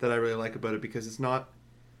that I really like about it, because it's not...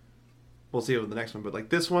 We'll see it with the next one, but like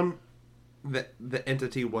this one, the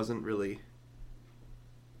entity wasn't really...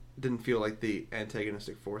 Didn't feel like the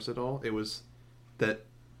antagonistic force at all. It was that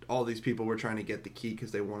all these people were trying to get the key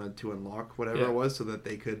because they wanted to unlock whatever it was so that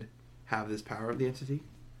they could have this power of the entity.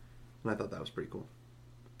 And I thought that was pretty cool.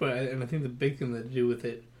 And I think the big thing that to do with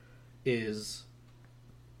it is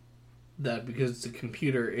that because it's a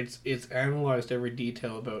computer, it's analyzed every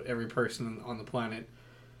detail about every person on the planet,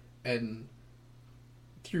 and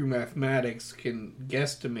through mathematics can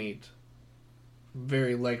guesstimate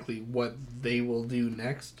very likely what they will do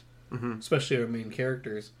next, especially our main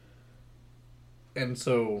characters. And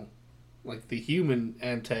so, like, the human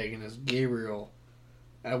antagonist, Gabriel,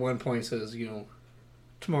 at one point says, you know,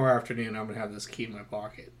 tomorrow afternoon I'm going to have this key in my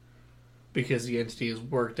pocket. Because the entity has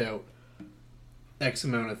worked out X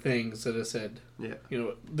amount of things that have said, you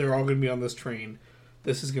know, they're all going to be on this train.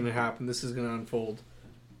 This is going to happen. This is going to unfold.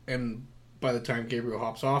 And by the time Gabriel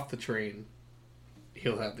hops off the train,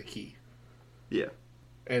 he'll have the key. Yeah.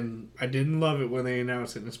 And I didn't love it when they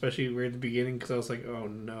announced it, especially right at the beginning, because I was like, oh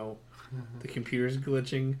no. The computer's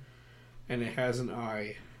glitching, and it has an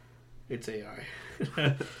eye. It's AI.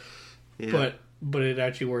 But it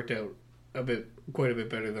actually worked out quite a bit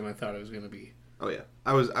better than I thought it was going to be. Oh yeah,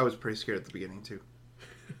 I was pretty scared at the beginning too.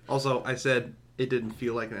 Also, I said it didn't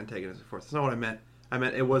feel like an antagonistic force. That's not what I meant. I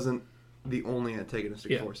meant it wasn't the only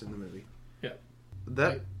antagonistic force in the movie.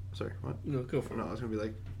 Yeah. Sorry, what? No, go for it. No, I was gonna be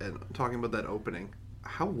like, and talking about that opening.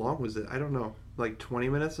 How long was it? I don't know. Like 20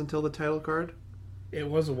 minutes until the title card. It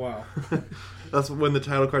was a while. That's when the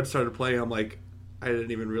title card started playing. I'm like, I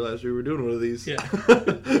didn't even realize we were doing one of these. Yeah.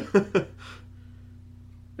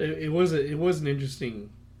 It was an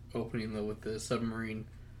interesting opening though with the submarine.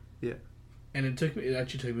 Yeah. And it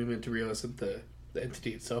actually took me a minute to realize that the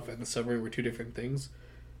entity itself and the submarine were two different things,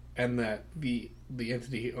 and that the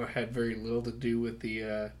entity had very little to do with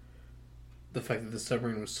the fact that the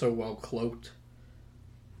submarine was so well cloaked,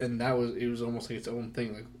 and it was almost like its own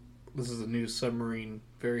thing. Like, this is a new submarine,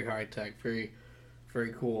 very high tech, very,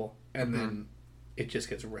 very cool, and then it just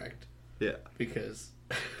gets wrecked. Yeah. Because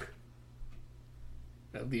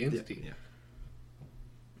of the entity.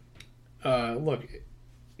 Yeah. Look,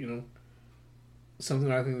 you know, something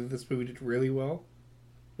I think that this movie did really well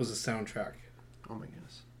was the soundtrack. Oh my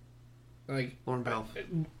goodness. Like, Lauren Bell.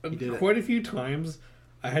 Quite a few times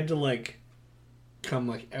I had to like come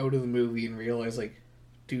like out of the movie and realize like,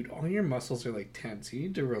 dude, all your muscles are like tense. You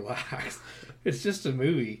need to relax. It's just a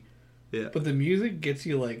movie. Yeah. But the music gets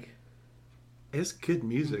you like... It's good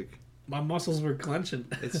music. My muscles were clenching.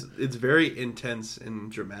 It's very intense and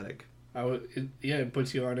dramatic. It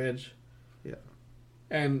puts you on edge. Yeah.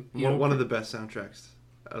 And one of the best soundtracks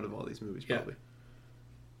out of all these movies, probably.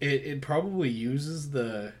 It probably uses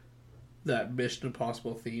that Mission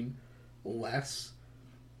Impossible theme less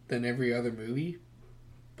than every other movie,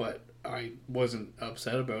 but I wasn't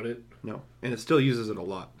upset about it. No, and it still uses it a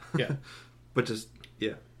lot. Yeah. But just,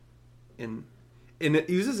 yeah. And it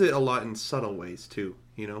uses it a lot in subtle ways, too,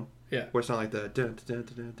 you know? Yeah. Where it's not like the dun, dun,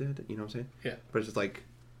 dun, dun, dun, dun, you know what I'm saying? Yeah. But it's just like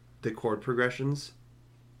the chord progressions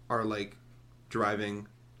are like driving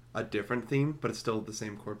a different theme, but it's still the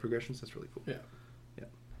same chord progressions. That's really cool. Yeah. Yeah.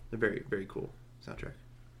 A very, very cool soundtrack.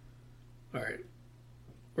 All right.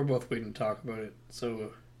 We're both waiting to talk about it,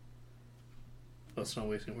 so let's not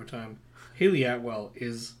waste any more time. Haley Atwell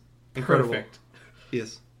is Incredible. perfect.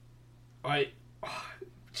 Yes.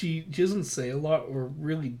 She doesn't say a lot or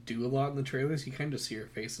really do a lot in the trailers. You kind of see her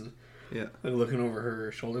face and Yeah. like looking over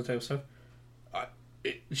her shoulder type stuff.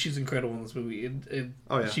 She's incredible in this movie.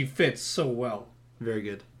 Oh, yeah. She fits so well. Very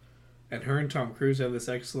good. And her and Tom Cruise have this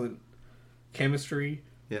excellent chemistry.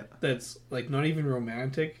 Yeah. That's like not even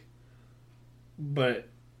romantic, but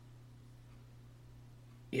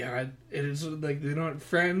yeah, it is like they're not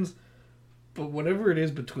friends, but whatever it is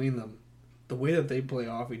between them, the way that they play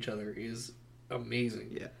off each other is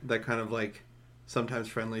amazing. Yeah. That kind of like sometimes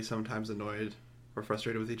friendly, sometimes annoyed or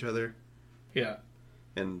frustrated with each other. Yeah.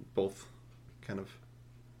 And both kind of,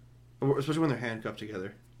 especially when they're handcuffed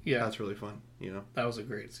together. Yeah. That's really fun, you know? That was a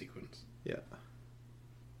great sequence. Yeah.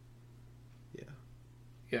 Yeah.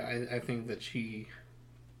 Yeah, I think that she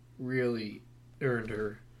really earned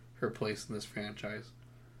her place in this franchise.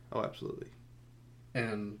 Oh, absolutely.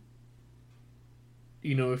 And,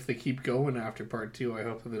 you know, if they keep going after part 2, I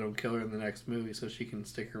hope that they don't kill her in the next movie so she can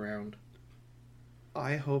stick around.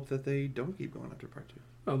 I hope that they don't keep going after part 2.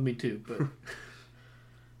 Oh, me too, but...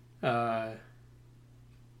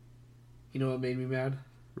 you know what made me mad?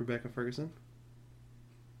 Rebecca Ferguson?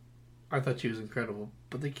 I thought she was incredible,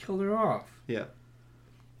 but they killed her off. Yeah.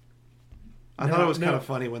 I thought it was kind of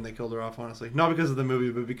funny when they killed her off, honestly. Not because of the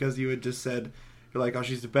movie, but because you had just said, you're like, oh,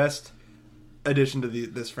 she's the best addition to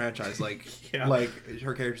this franchise. Like, yeah. Like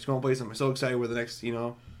her character's going places. I'm so excited with the next, you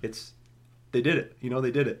know, they did it. You know,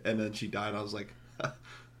 they did it. And then she died. I was like,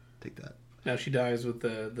 take that. Now she dies with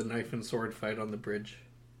the knife and sword fight on the bridge.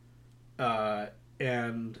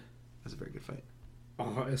 And... That's a very good fight.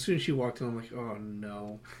 Oh, as soon as she walked in, I'm like, oh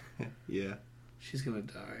no. Yeah. She's gonna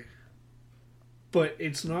die. But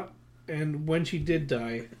it's not... And when she did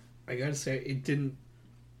die, I gotta say, it didn't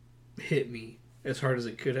hit me as hard as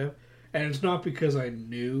it could have. And it's not because I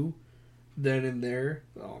knew then and there,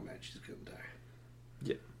 oh man, she's gonna die.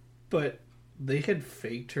 Yeah. But they had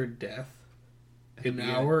faked her death an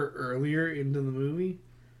hour earlier into the movie.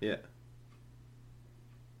 Yeah.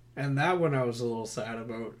 And that one I was a little sad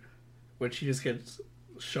about. When she just gets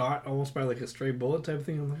shot almost by like a stray bullet type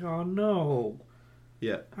thing. I'm like, oh no.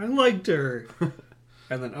 Yeah. I liked her.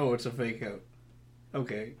 And then, oh, it's a fake out.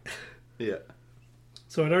 Okay. Yeah.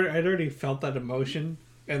 So I'd already felt that emotion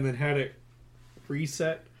and then had it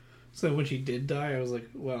reset. So then when she did die, I was like,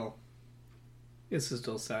 well, this is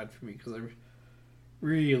still sad for me because I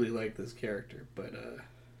really like this character. But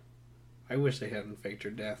I wish they hadn't faked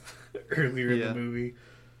her death earlier in the movie.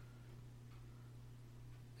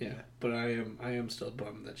 Yeah, but I am still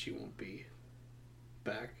bummed that she won't be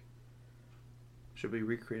back. Should we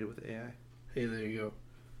recreate it with AI? Hey, there you go.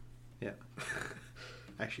 Yeah.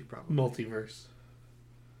 Actually, probably. Multiverse.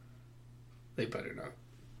 They better not.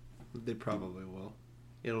 They probably will.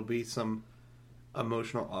 It'll be some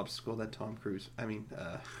emotional obstacle that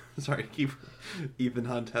Ethan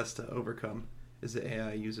Hunt has to overcome. Is the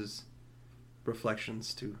AI uses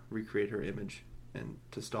reflections to recreate her image and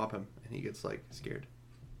to stop him, and he gets like scared.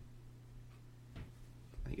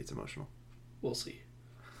 He gets emotional. We'll see.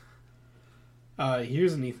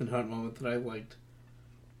 Here's an Ethan Hunt moment that I liked.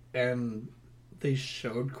 And they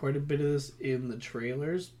showed quite a bit of this in the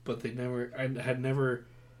trailers, but I had never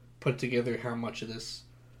put together how much of this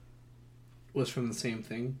was from the same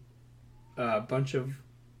thing. A bunch of,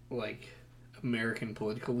 like, American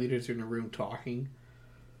political leaders are in a room talking.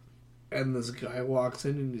 And this guy walks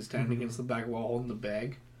in and he's standing against the back wall holding the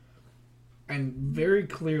bag. And very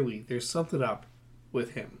clearly, there's something up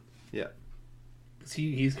with him. Yeah.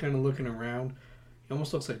 He's kind of looking around. He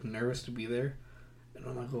almost looks like nervous to be there. And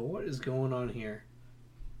I'm like, well, what is going on here?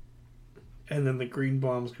 And then the green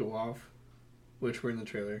bombs go off, which were in the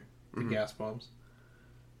trailer. The gas bombs.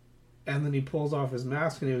 And then he pulls off his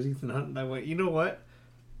mask and it was Ethan Hunt. And I went, you know what?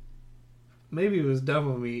 Maybe it was dumb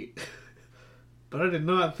of me. But I did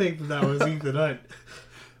not think that was Ethan Hunt.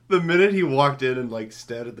 The minute he walked in and like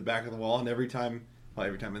stood at the back of the wall, and every time,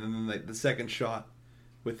 and then like the second shot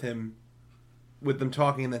with them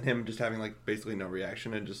talking, and then him just having like basically no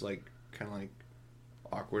reaction and just like kind of like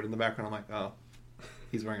awkward in the background. I'm like, oh,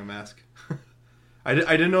 he's wearing a mask. I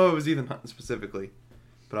didn't know it was Ethan Hunt specifically,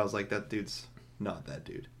 but I was like, that dude's not that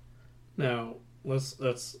dude. Now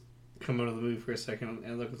let's come out of the movie for a second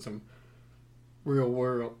and look at some real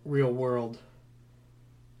world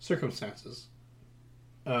circumstances.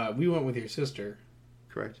 We went with your sister.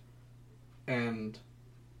 Correct. And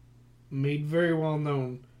made very well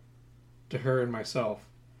known to her and myself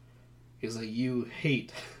is that you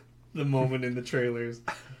hate the moment in the trailers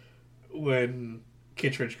when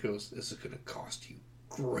Kittredge goes, this is going to cost you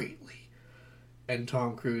greatly. And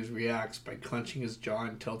Tom Cruise reacts by clenching his jaw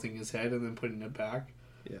and tilting his head and then putting it back.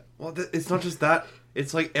 Yeah. Well, it's not just that.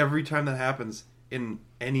 It's like every time that happens in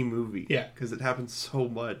any movie. Yeah. Because it happens so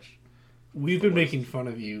much. We've been making fun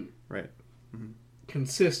of you Right. Mm-hmm.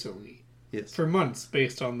 consistently Yes. for months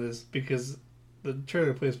based on this because the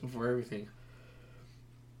trailer plays before everything.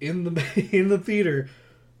 In the theater,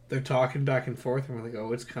 they're talking back and forth, and we're like,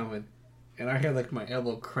 "Oh, it's coming," and I had like my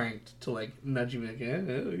elbow cranked to like nudge me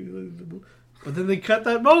again, but then they cut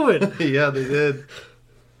that moment. Yeah, they did.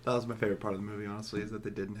 That was my favorite part of the movie, honestly, is that they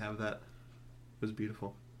didn't have that. It was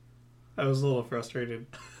beautiful. I was a little frustrated,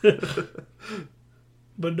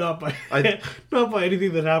 but not by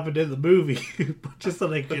anything that happened in the movie, but just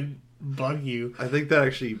that I could bug you. I think that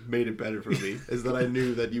actually made it better for me, is that I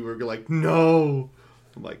knew that you were like, no.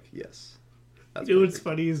 I'm like, yes. That's you know what's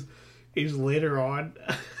funny is later on,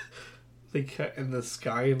 they cut, and the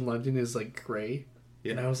sky in London is like gray,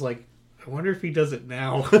 and I was like, I wonder if he does it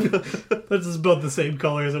now. That's just about the same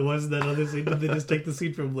color as it was in that other scene. Did they just take the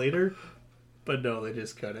scene from later? But no, they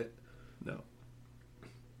just cut it. No.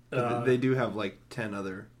 But they do have like 10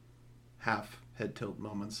 other half head tilt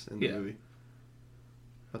moments in the movie.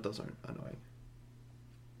 But those aren't annoying.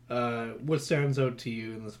 What stands out to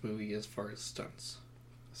you in this movie as far as stunts?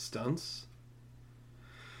 Stunts?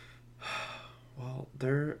 Well,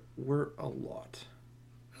 there were a lot.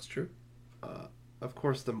 That's true. Of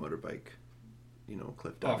course, the motorbike,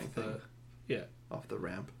 cliff diving off the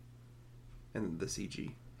ramp, and the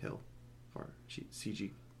CG hill, or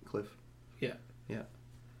CG cliff. Yeah. Yeah.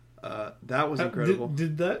 That was incredible.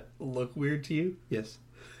 Did that look weird to you? Yes.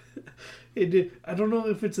 It did. I don't know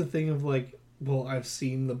if it's a thing of like, well, I've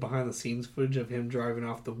seen the behind the scenes footage of him driving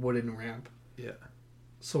off the wooden ramp. Yeah.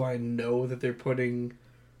 So I know that they're putting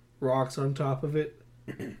rocks on top of it,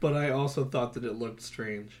 but I also thought that it looked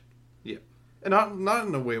strange. Yeah. And not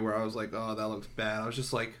in a way where I was like, oh, that looks bad. I was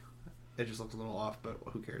just like, it just looks a little off, but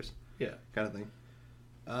who cares? Yeah. Kind of thing.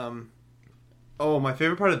 My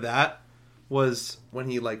favorite part of that was when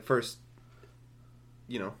he like first,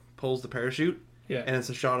 pulls the parachute. Yeah. And it's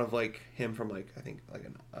a shot of like him from like, I think like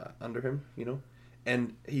under him,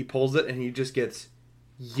 and he pulls it and he just gets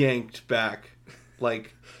yanked back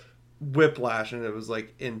like whiplash, and it was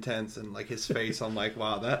like intense, and like his face, I'm like,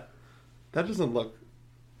 wow, that doesn't look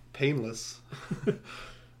painless. But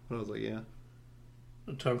I was like, yeah.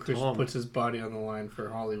 Tom Cruise puts his body on the line for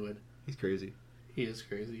Hollywood. He's crazy. He is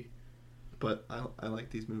crazy. But I like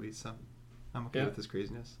these movies, so I'm okay with this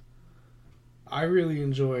craziness. I really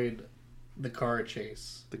enjoyed the car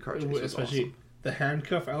chase. The car chase was especially awesome. The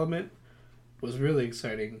handcuff element was really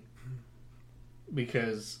exciting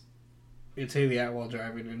because it's Haley Atwell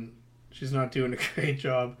driving and she's not doing a great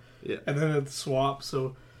job. Yeah. And then at the swap,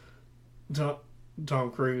 so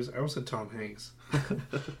Tom Cruise, I almost said Tom Hanks.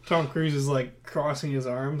 Tom Cruise is like crossing his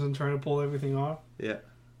arms and trying to pull everything off. Yeah.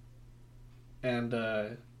 And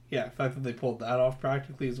the fact that they pulled that off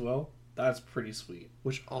practically as well, that's pretty sweet.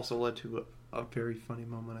 Which also led to a very funny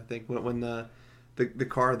moment, I think, when the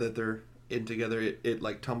car that they're in together, it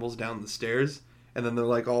like tumbles down the stairs, and then they're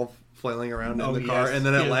like all flailing around in the car, and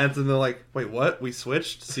then it lands, and they're like, wait, what? We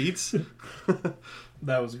switched seats?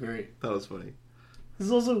 That was great. That was funny.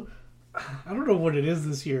 There's also, I don't know what it is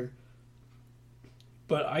this year,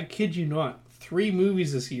 but I kid you not, 3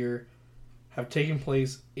 movies this year have taken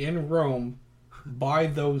place in Rome by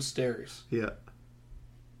those stairs. Yeah.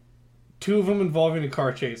 2 of them involving a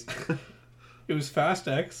car chase. It was Fast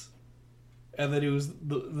X, and then it was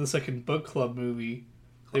the second book club movie.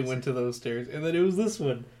 They went to those stairs, and then it was this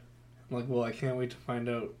one. I'm like, well, I can't wait to find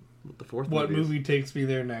out what movie takes me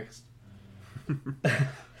there next.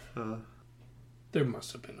 There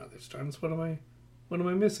must have been other stunts. What am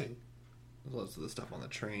I missing? Lots of the stuff on the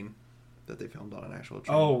train that they filmed on an actual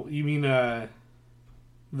train. Oh, you mean the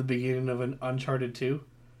beginning of an Uncharted 2?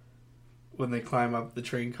 When they climb up the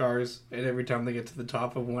train cars, and every time they get to the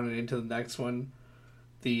top of one and into the next one,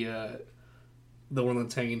 the one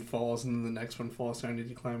that's hanging falls, and then the next one falls down and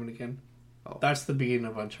you climb it again. Oh. That's the beginning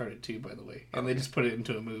of Uncharted 2, by the way. And they just put it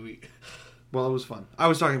into a movie. Well, it was fun. I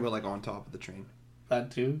was talking about like on top of the train. That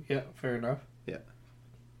too? Yeah, fair enough. Yeah.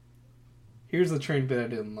 Here's the train bit I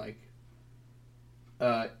didn't like.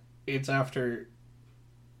 It's after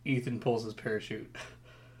Ethan pulls his parachute.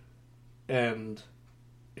 And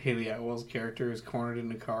Haley Atwell's character is cornered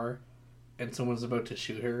in a car, and someone's about to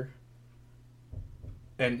shoot her.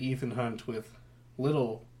 And Ethan Hunt, with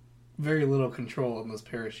very little control on this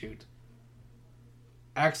parachute,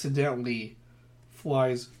 accidentally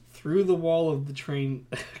flies through the wall of the train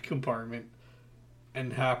compartment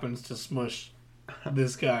and happens to smush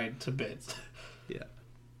this guy to bits. Yeah.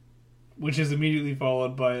 Which is immediately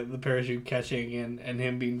followed by the parachute catching and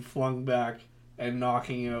him being flung back and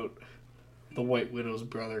knocking out the White Widow's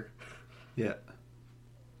brother. Yeah.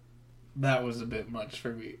 That was a bit much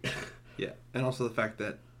for me. Yeah. And also the fact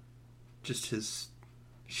that just his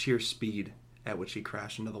sheer speed at which he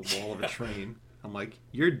crashed into the wall of a train. I'm like,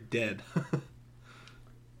 you're dead.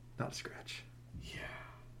 Not a scratch. Yeah.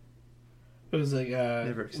 It was like,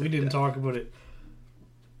 Never we didn't death. talk about it,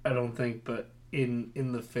 I don't think, but in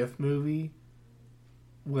the fifth movie,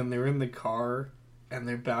 when they're in the car and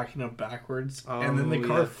they're backing up backwards, and then the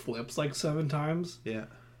car flips like 7 times, Yeah.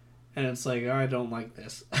 and it's like, I don't like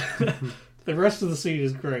this. The rest of the scene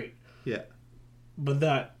is great. Yeah. But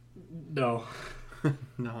that, no.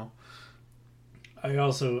 No. I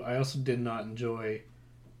also did not enjoy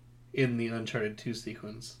in the Uncharted 2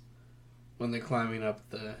 sequence when they're climbing up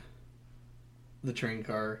the train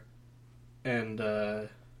car and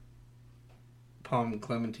Palm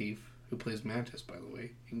Clementif, who plays Mantis, by the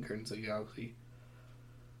way, in Guardians of the Galaxy,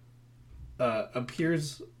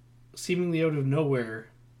 appears seemingly out of nowhere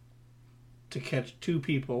to catch 2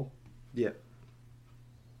 people. Yeah.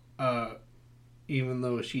 Even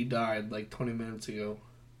though she died like 20 minutes ago.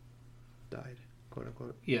 Died, quote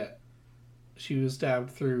unquote. Yeah. She was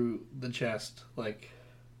stabbed through the chest. Like,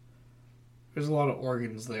 there's a lot of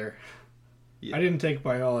organs there. Yeah. I didn't take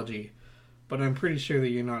biology, but I'm pretty sure that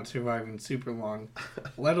you're not surviving super long,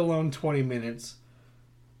 let alone 20 minutes,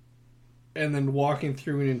 and then walking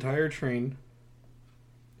through an entire train,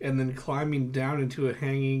 and then climbing down into a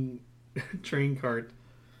hanging train cart,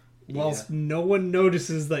 whilst no one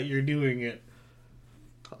notices that you're doing it.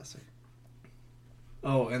 Classic.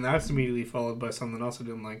 Oh, and that's immediately followed by something else I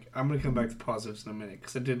didn't like. I'm going to come back to positives in a minute,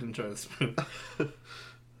 because I did enjoy this movie.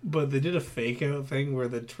 But they did a fake out thing where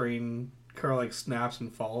the train car like snaps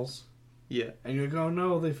and falls. Yeah. And you're like, oh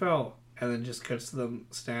no, they fell. And then just cuts to them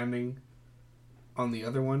standing on the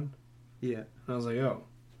other one. Yeah. And I was like, oh.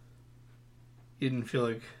 You didn't feel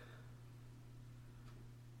like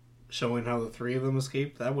showing how the 3 of them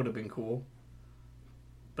escaped? That would have been cool.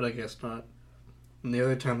 But I guess not. And the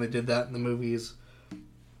other time they did that in the movies,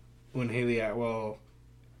 when Haley Atwell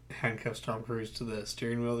handcuffs Tom Cruise to the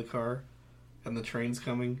steering wheel of the car, and the train's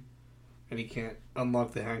coming, and he can't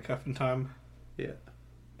unlock the handcuff in time. Yeah.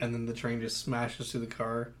 And then the train just smashes through the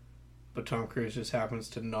car, but Tom Cruise just happens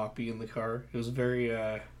to not be in the car. It was very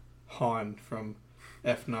Han from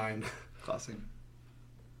F9. Classic.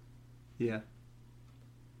 Yeah.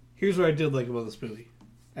 Here's what I did like about this movie,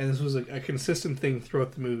 and this was a consistent thing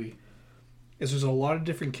throughout the movie, is there's a lot of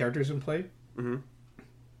different characters in play,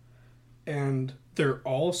 and they're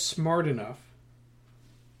all smart enough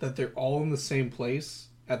that they're all in the same place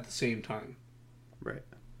at the same time. Right.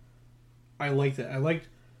 I liked that.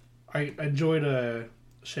 I enjoyed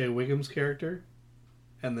Shea Wiggum's character,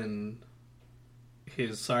 and then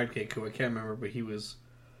his sidekick, who I can't remember, but he was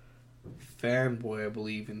Fanboy, I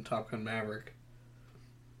believe, in Top Gun Maverick.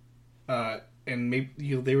 And maybe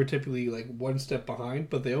they were typically like one step behind,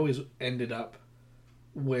 but they always ended up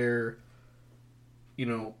where,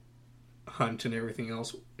 Hunt and everything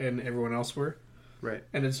else and everyone else were. Right.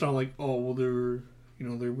 And it's not like, oh well, they're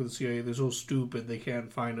with the CIA. They're so stupid they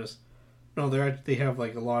can't find us. No, they have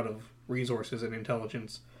like a lot of resources and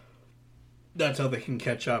intelligence. That's how they can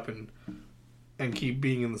catch up and keep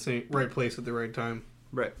being in the same right place at the right time.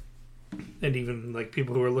 Right. And even like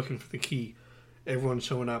people who are looking for the key, everyone's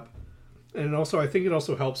showing up. And also, I think it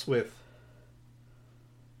also helps with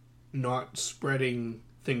not spreading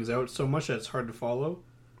things out so much that it's hard to follow.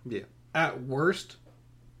 Yeah. At worst,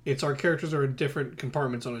 it's our characters are in different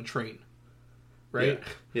compartments on a train, right?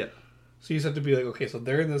 Yeah. So you just have to be like, okay, so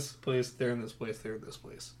they're in this place, they're in this place, they're in this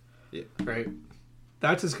place. Yeah. Right?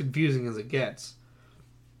 That's as confusing as it gets.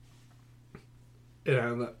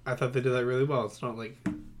 And I thought they did that really well. It's not like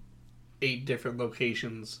 8 different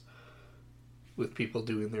locations with people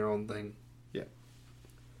doing their own thing. Yeah.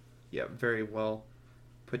 Yeah, very well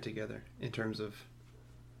put together in terms of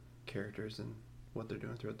characters and what they're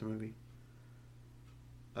doing throughout the movie.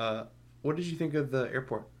 What did you think of the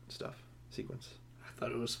airport stuff sequence? I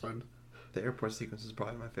thought it was fun. The airport sequence is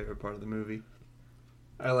probably my favorite part of the movie.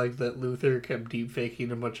 I like that Luther kept deep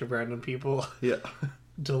faking a bunch of random people Yeah.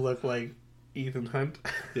 to look like Ethan Hunt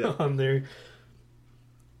Yeah. on there.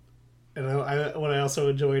 And what I also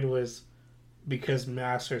enjoyed was, because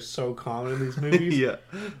masks are so common in these movies, Yeah.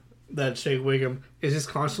 that Shea Wiggum is just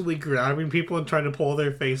constantly grabbing people and trying to pull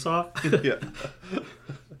their face off. Yeah.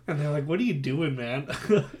 And they're like, what are you doing, man?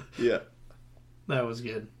 Yeah. That was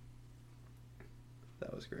good.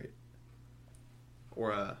 That was great.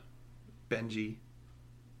 Or Benji.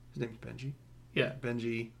 His name's Benji? Yeah.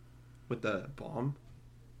 Benji with the bomb.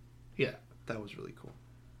 Yeah. That was really cool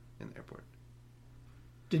in the airport.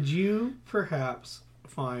 Did you perhaps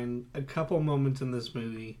find a couple moments in this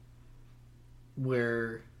movie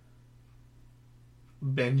where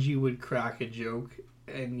Benji would crack a joke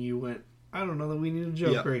and you went, I don't know that we need a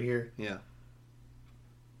joke right here. Yeah.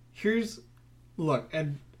 Look,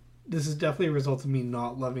 and this is definitely a result of me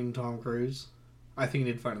not loving Tom Cruise. I think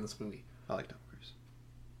he did fine in this movie. I like Tom Cruise.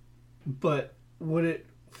 But what it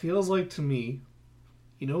feels like to me,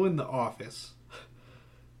 you know, in The Office,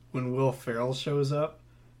 when Will Ferrell shows up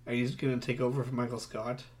and he's going to take over for Michael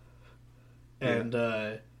Scott, and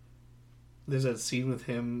there's that scene with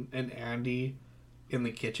him and Andy in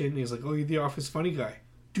the kitchen. He's like, "Oh, you're the Office funny guy.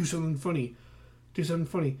 Do something funny. Do something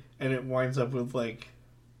funny." And it winds up with, like,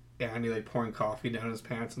 Andy, like, pouring coffee down his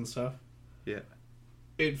pants and stuff. Yeah.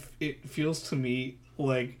 It feels to me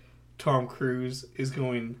like Tom Cruise is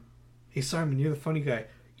going, "Hey, Simon, you're the funny guy.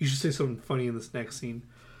 You should say something funny in this next scene."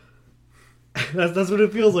 That's what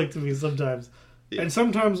it feels like to me sometimes. Yeah. And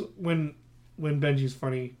sometimes when Benji's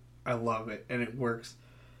funny, I love it and it works.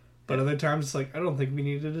 But other times it's like, I don't think we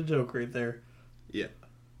needed a joke right there. Yeah.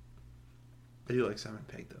 I do like Simon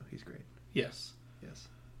Pegg, though. He's great. Yes. Yes.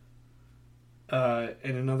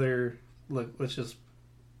 And another, look, let's just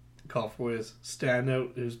call for his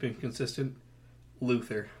standout who's been consistent,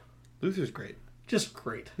 Luther. Luther's great. Just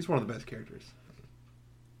great. He's one of the best characters.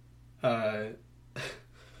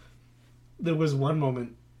 There was one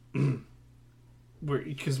moment where,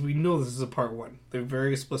 because we know this is a part one. They're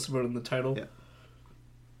very explicit about it in the title. Yeah.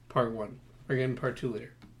 Part one. We're getting part two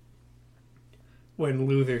later. When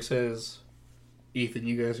Luther says, "Ethan,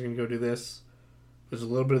 you guys are going to go do this. There's a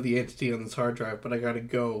little bit of the entity on this hard drive, but I got to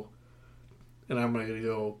go. And I'm going to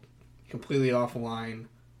go completely offline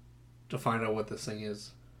to find out what this thing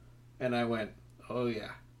is." And I went, "Oh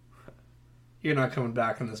yeah. You're not coming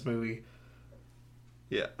back in this movie."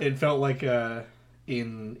 Yeah. It felt like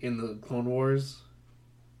in the Clone Wars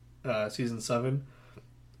season 7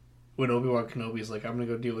 when Obi-Wan Kenobi's like, "I'm going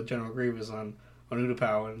to go deal with General Grievous on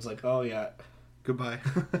Utapau," and it's like, "Oh yeah. Goodbye.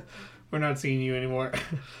 We're not seeing you anymore."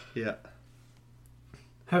 Yeah.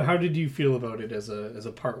 How did you feel about it as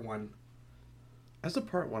a part one? As a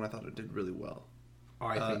part one, I thought it did really well. Oh,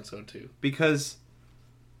 I think so too. Because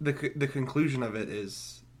the conclusion of it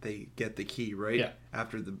is they get the key, right? Yeah.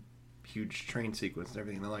 After the huge train sequence and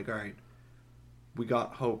everything, they're like, "All right, we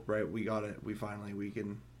got Hope, right? We got it. We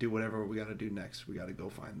can do whatever we got to do next. We got to go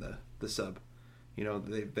find the sub." You know,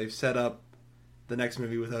 they've set up the next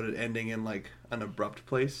movie without it ending in like an abrupt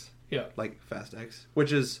place. Yeah. Like Fast X,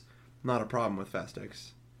 which is not a problem with Fast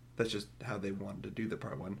X. That's just how they wanted to do the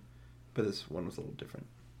part one. But this one was a little different,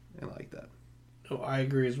 and I like that. No, I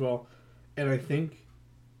agree as well. And I think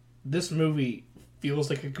this movie feels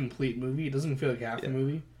like a complete movie. It doesn't feel like half a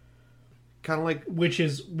movie. Kind of like... Which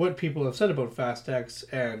is what people have said about Fast X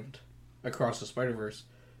and Across the Spider-Verse,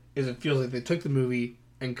 is it feels like they took the movie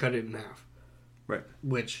and cut it in half. Right.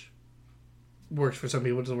 Which works for some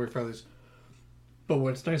people, doesn't work for others. But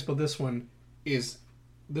what's nice about this one is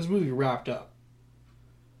this movie wrapped up.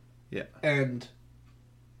 Yeah. And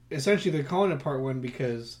essentially they're calling it part one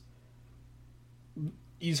because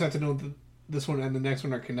you just have to know that this one and the next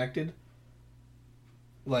one are connected.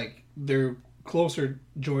 Like, they're closer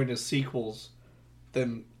joined as sequels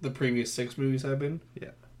than the previous 6 movies have been.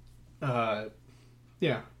 Yeah.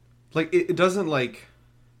 Yeah. Like, it doesn't, like,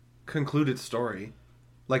 conclude its story.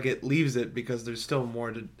 Like, it leaves it because there's still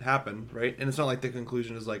more to happen, right? And it's not like the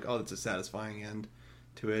conclusion is like, oh, it's a satisfying end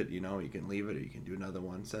to it. You know, you can leave it or you can do another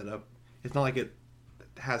one set up. It's not like it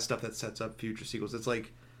has stuff that sets up future sequels. It's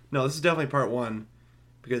like, no, this is definitely part one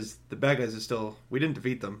because the bad guys are still... We didn't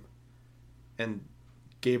defeat them. And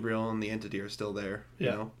Gabriel and the entity are still there, you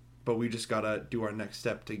know? But we just gotta do our next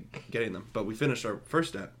step to getting them. But we finished our first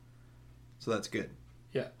step. So that's good.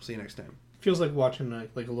 Yeah. See you next time. Feels like watching a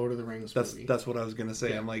Lord of the Rings movie. That's what I was gonna say.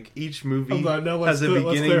 Yeah. I'm like, each movie no, has a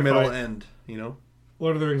beginning, middle, end. You know,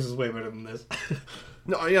 Lord of the Rings is way better than this.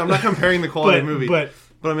 No, yeah, I'm not comparing the quality of the movie, but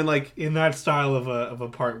I mean, like, in that style of a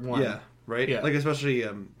part one. Yeah, right. Yeah. Like, especially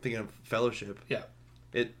thinking of Fellowship. Yeah,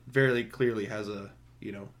 it very clearly has a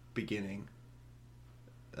beginning,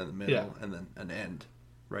 and the middle, and then an end,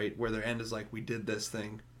 right? Where their end is like, we did this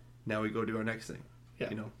thing, now we go do our next thing. Yeah,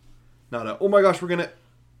 you know, not a, oh my gosh, we're gonna.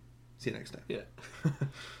 See you next time. Yeah.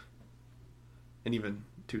 And even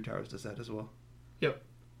Two Towers does that as well. Yep.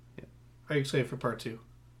 Yeah. Are you excited for part 2?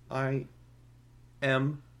 I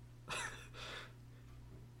am.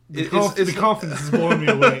 The confidence is blowing me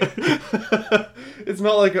away. It's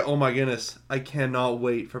not like oh my goodness, I cannot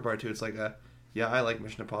wait for part 2. It's like I like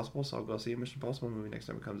Mission Impossible, so I'll go see a Mission Impossible movie next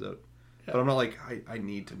time it comes out. Yeah. But I'm not like, I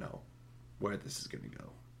need to know where this is going to go.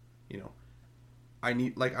 You know, I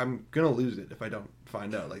need, like, I'm going to lose it if I don't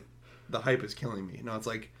find out. Like, the hype is killing me. It's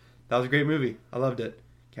like, that was a great movie. I loved it.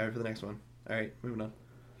 Can't wait for the next one. All right, moving on.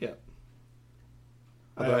 Yeah.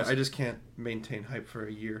 I just can't maintain hype for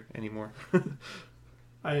a year anymore.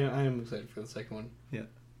 I am excited for the second one. Yeah.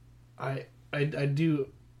 I do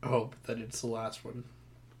hope that it's the last one.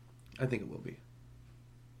 I think it will be.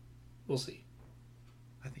 We'll see.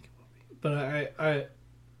 I think it will be. But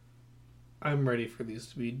I'm ready for these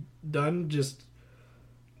to be done. Just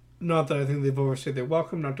not that I think they've overstayed their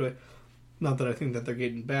welcome. Not that I think that they're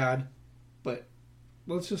getting bad. But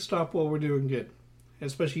let's just stop while we're doing good.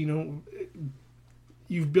 Especially,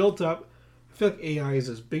 you've built up. I feel like AI is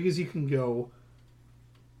as big as you can go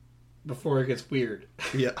before it gets weird.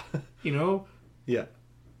 Yeah. Yeah.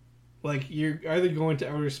 Like, you're either going to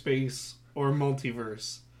outer space or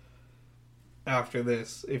multiverse after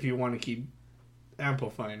this if you want to keep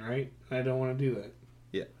amplifying, right? I don't want to do that.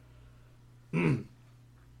 Yeah. Do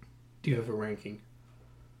you have a ranking?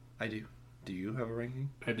 I do. Do you have a ranking?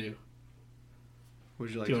 I do. Would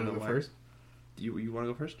you like Do you to want know to go first? You want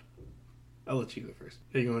to go first? I'll let you go first.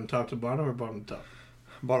 Are you going top to bottom or bottom to top?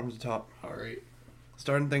 Bottom to top. All right.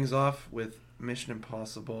 Starting things off with Mission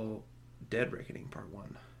Impossible Dead Reckoning Part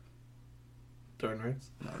 1. Darn rights.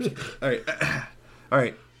 No, I'm just kidding. All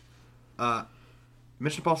right.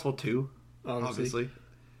 Mission Impossible 2, obviously.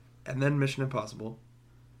 And then Mission Impossible.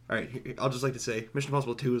 All right, I'll just like to say Mission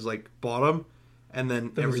Impossible 2 is like bottom, and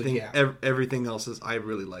then everything else is I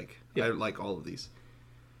really like. Yeah. I like all of these.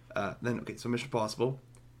 So Mission Impossible,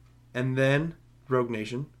 and then Rogue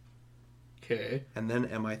Nation. Okay. And then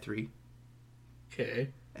MI3. Okay.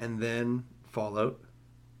 And then Fallout.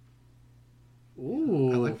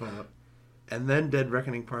 Ooh. I like Fallout. And then Dead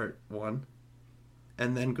Reckoning Part 1.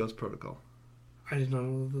 And then Ghost Protocol. I did not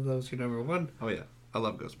know that was your number one. Oh, yeah. I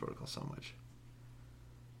love Ghost Protocol so much.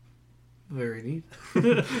 Very neat.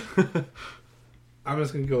 I'm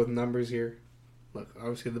just going to go with numbers here. Look,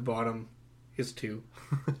 obviously the bottom is 2.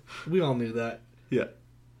 We all knew that. Yeah.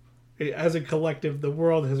 As a collective, the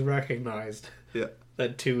world has recognized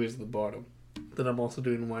that 2 is the bottom. Then I'm also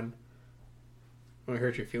doing 1. I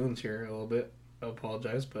hurt your feelings here a little bit. I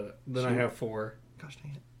apologize, but then I have 4. Gosh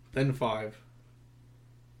dang it. Then 5.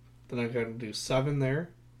 Then I got to do 7 there.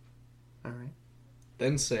 All right.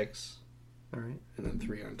 Then 6. All right. And then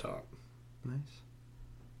 3 on top. Nice.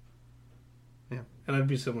 Yeah. And I'd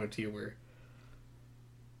be similar to you where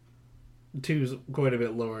 2's quite a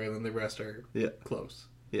bit lower and then the rest are close.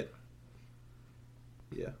 Yeah.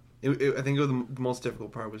 Yeah. I think the most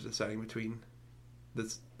difficult part was deciding between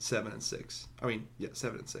the 7 and 6. I mean,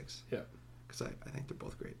 7 and 6. Yeah. Because I think they're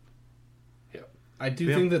both great. Yeah. I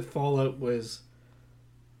do think that Fallout was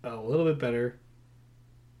a little bit better.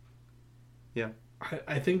 Yeah.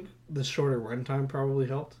 I think the shorter runtime probably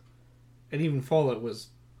helped. And even Fallout was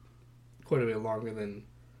quite a bit longer than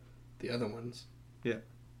the other ones. Yeah.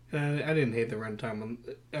 And I didn't hate the runtime.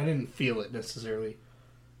 I didn't feel it necessarily.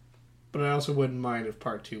 But I also wouldn't mind if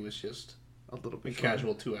Part 2 was just a little bit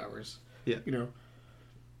casual 2 hours. Yeah.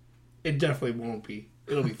 It definitely won't be.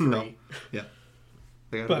 It'll be 3. No. Yeah.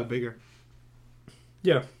 They gotta go bigger.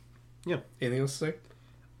 Yeah. Yeah. Anything else to say?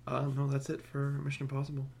 No, that's it for Mission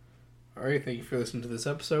Impossible. All right. Thank you for listening to this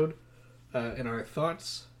episode and our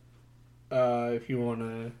thoughts. If you want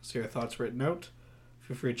to see our thoughts written out,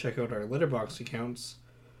 feel free to check out our Letterboxd accounts.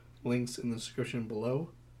 Links in the description below.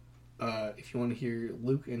 If you want to hear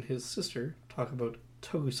Luke and his sister talk about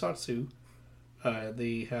Tokusatsu,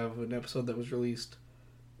 they have an episode that was released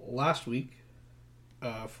last week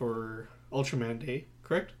for Ultraman Day,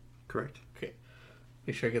 correct? Correct. Okay.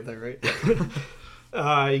 Make sure I get that right.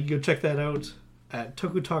 You can go check that out at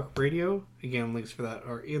Toku Talk Radio. Again, links for that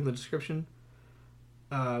are in the description.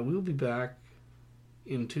 We will be back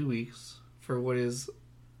in 2 weeks for what is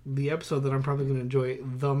the episode that I'm probably going to enjoy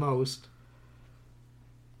the most.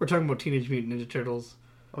 We're talking about Teenage Mutant Ninja Turtles.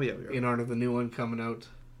 Oh, yeah, we are. In honor of the new one coming out.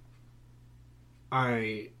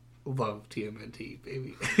 I love TMNT,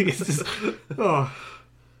 baby. It's just, I'm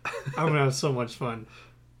going to have so much fun.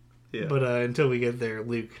 Yeah. But until we get there,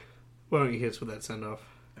 Luke, why don't you hit us with that send-off?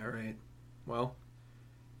 All right. Well,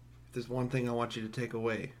 if there's one thing I want you to take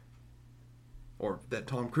away, or that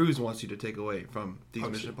Tom Cruise wants you to take away from these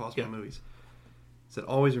Mission Impossible movies, is that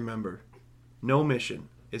always remember, no mission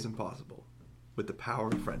is impossible with the power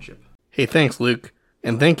of friendship. Hey, thanks, Luke.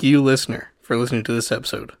 And thank you, listener, for listening to this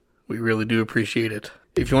episode. We really do appreciate it.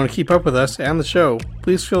 If you want to keep up with us and the show,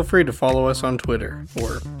 please feel free to follow us on Twitter,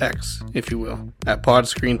 or X, if you will, at Pod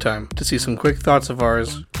Screen Time, to see some quick thoughts of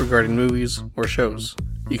ours regarding movies or shows.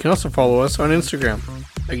 You can also follow us on Instagram,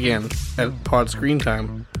 again, at Pod Screen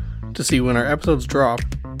Time, to see when our episodes drop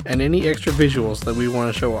and any extra visuals that we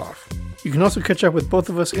want to show off. You can also catch up with both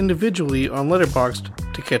of us individually on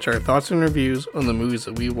Letterboxd to catch our thoughts and reviews on the movies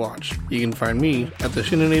that we watch. You can find me at The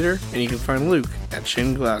Shininator, and you can find Luke at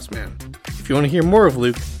Shin Glassman. If you want to hear more of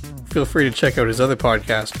Luke, feel free to check out his other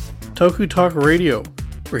podcast, Toku Talk Radio,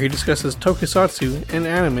 where he discusses tokusatsu and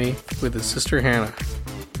anime with his sister Hannah.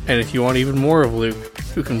 And if you want even more of Luke,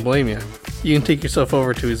 who can blame you? You can take yourself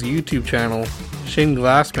over to his YouTube channel, Shin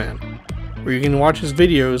Glassman, where you can watch his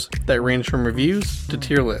videos that range from reviews to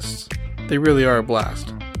tier lists. They really are a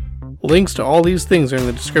blast. Links to all these things are in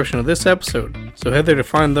the description of this episode, so head there to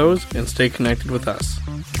find those and stay connected with us.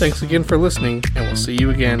 Thanks again for listening, and we'll see you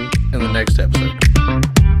again in the next episode.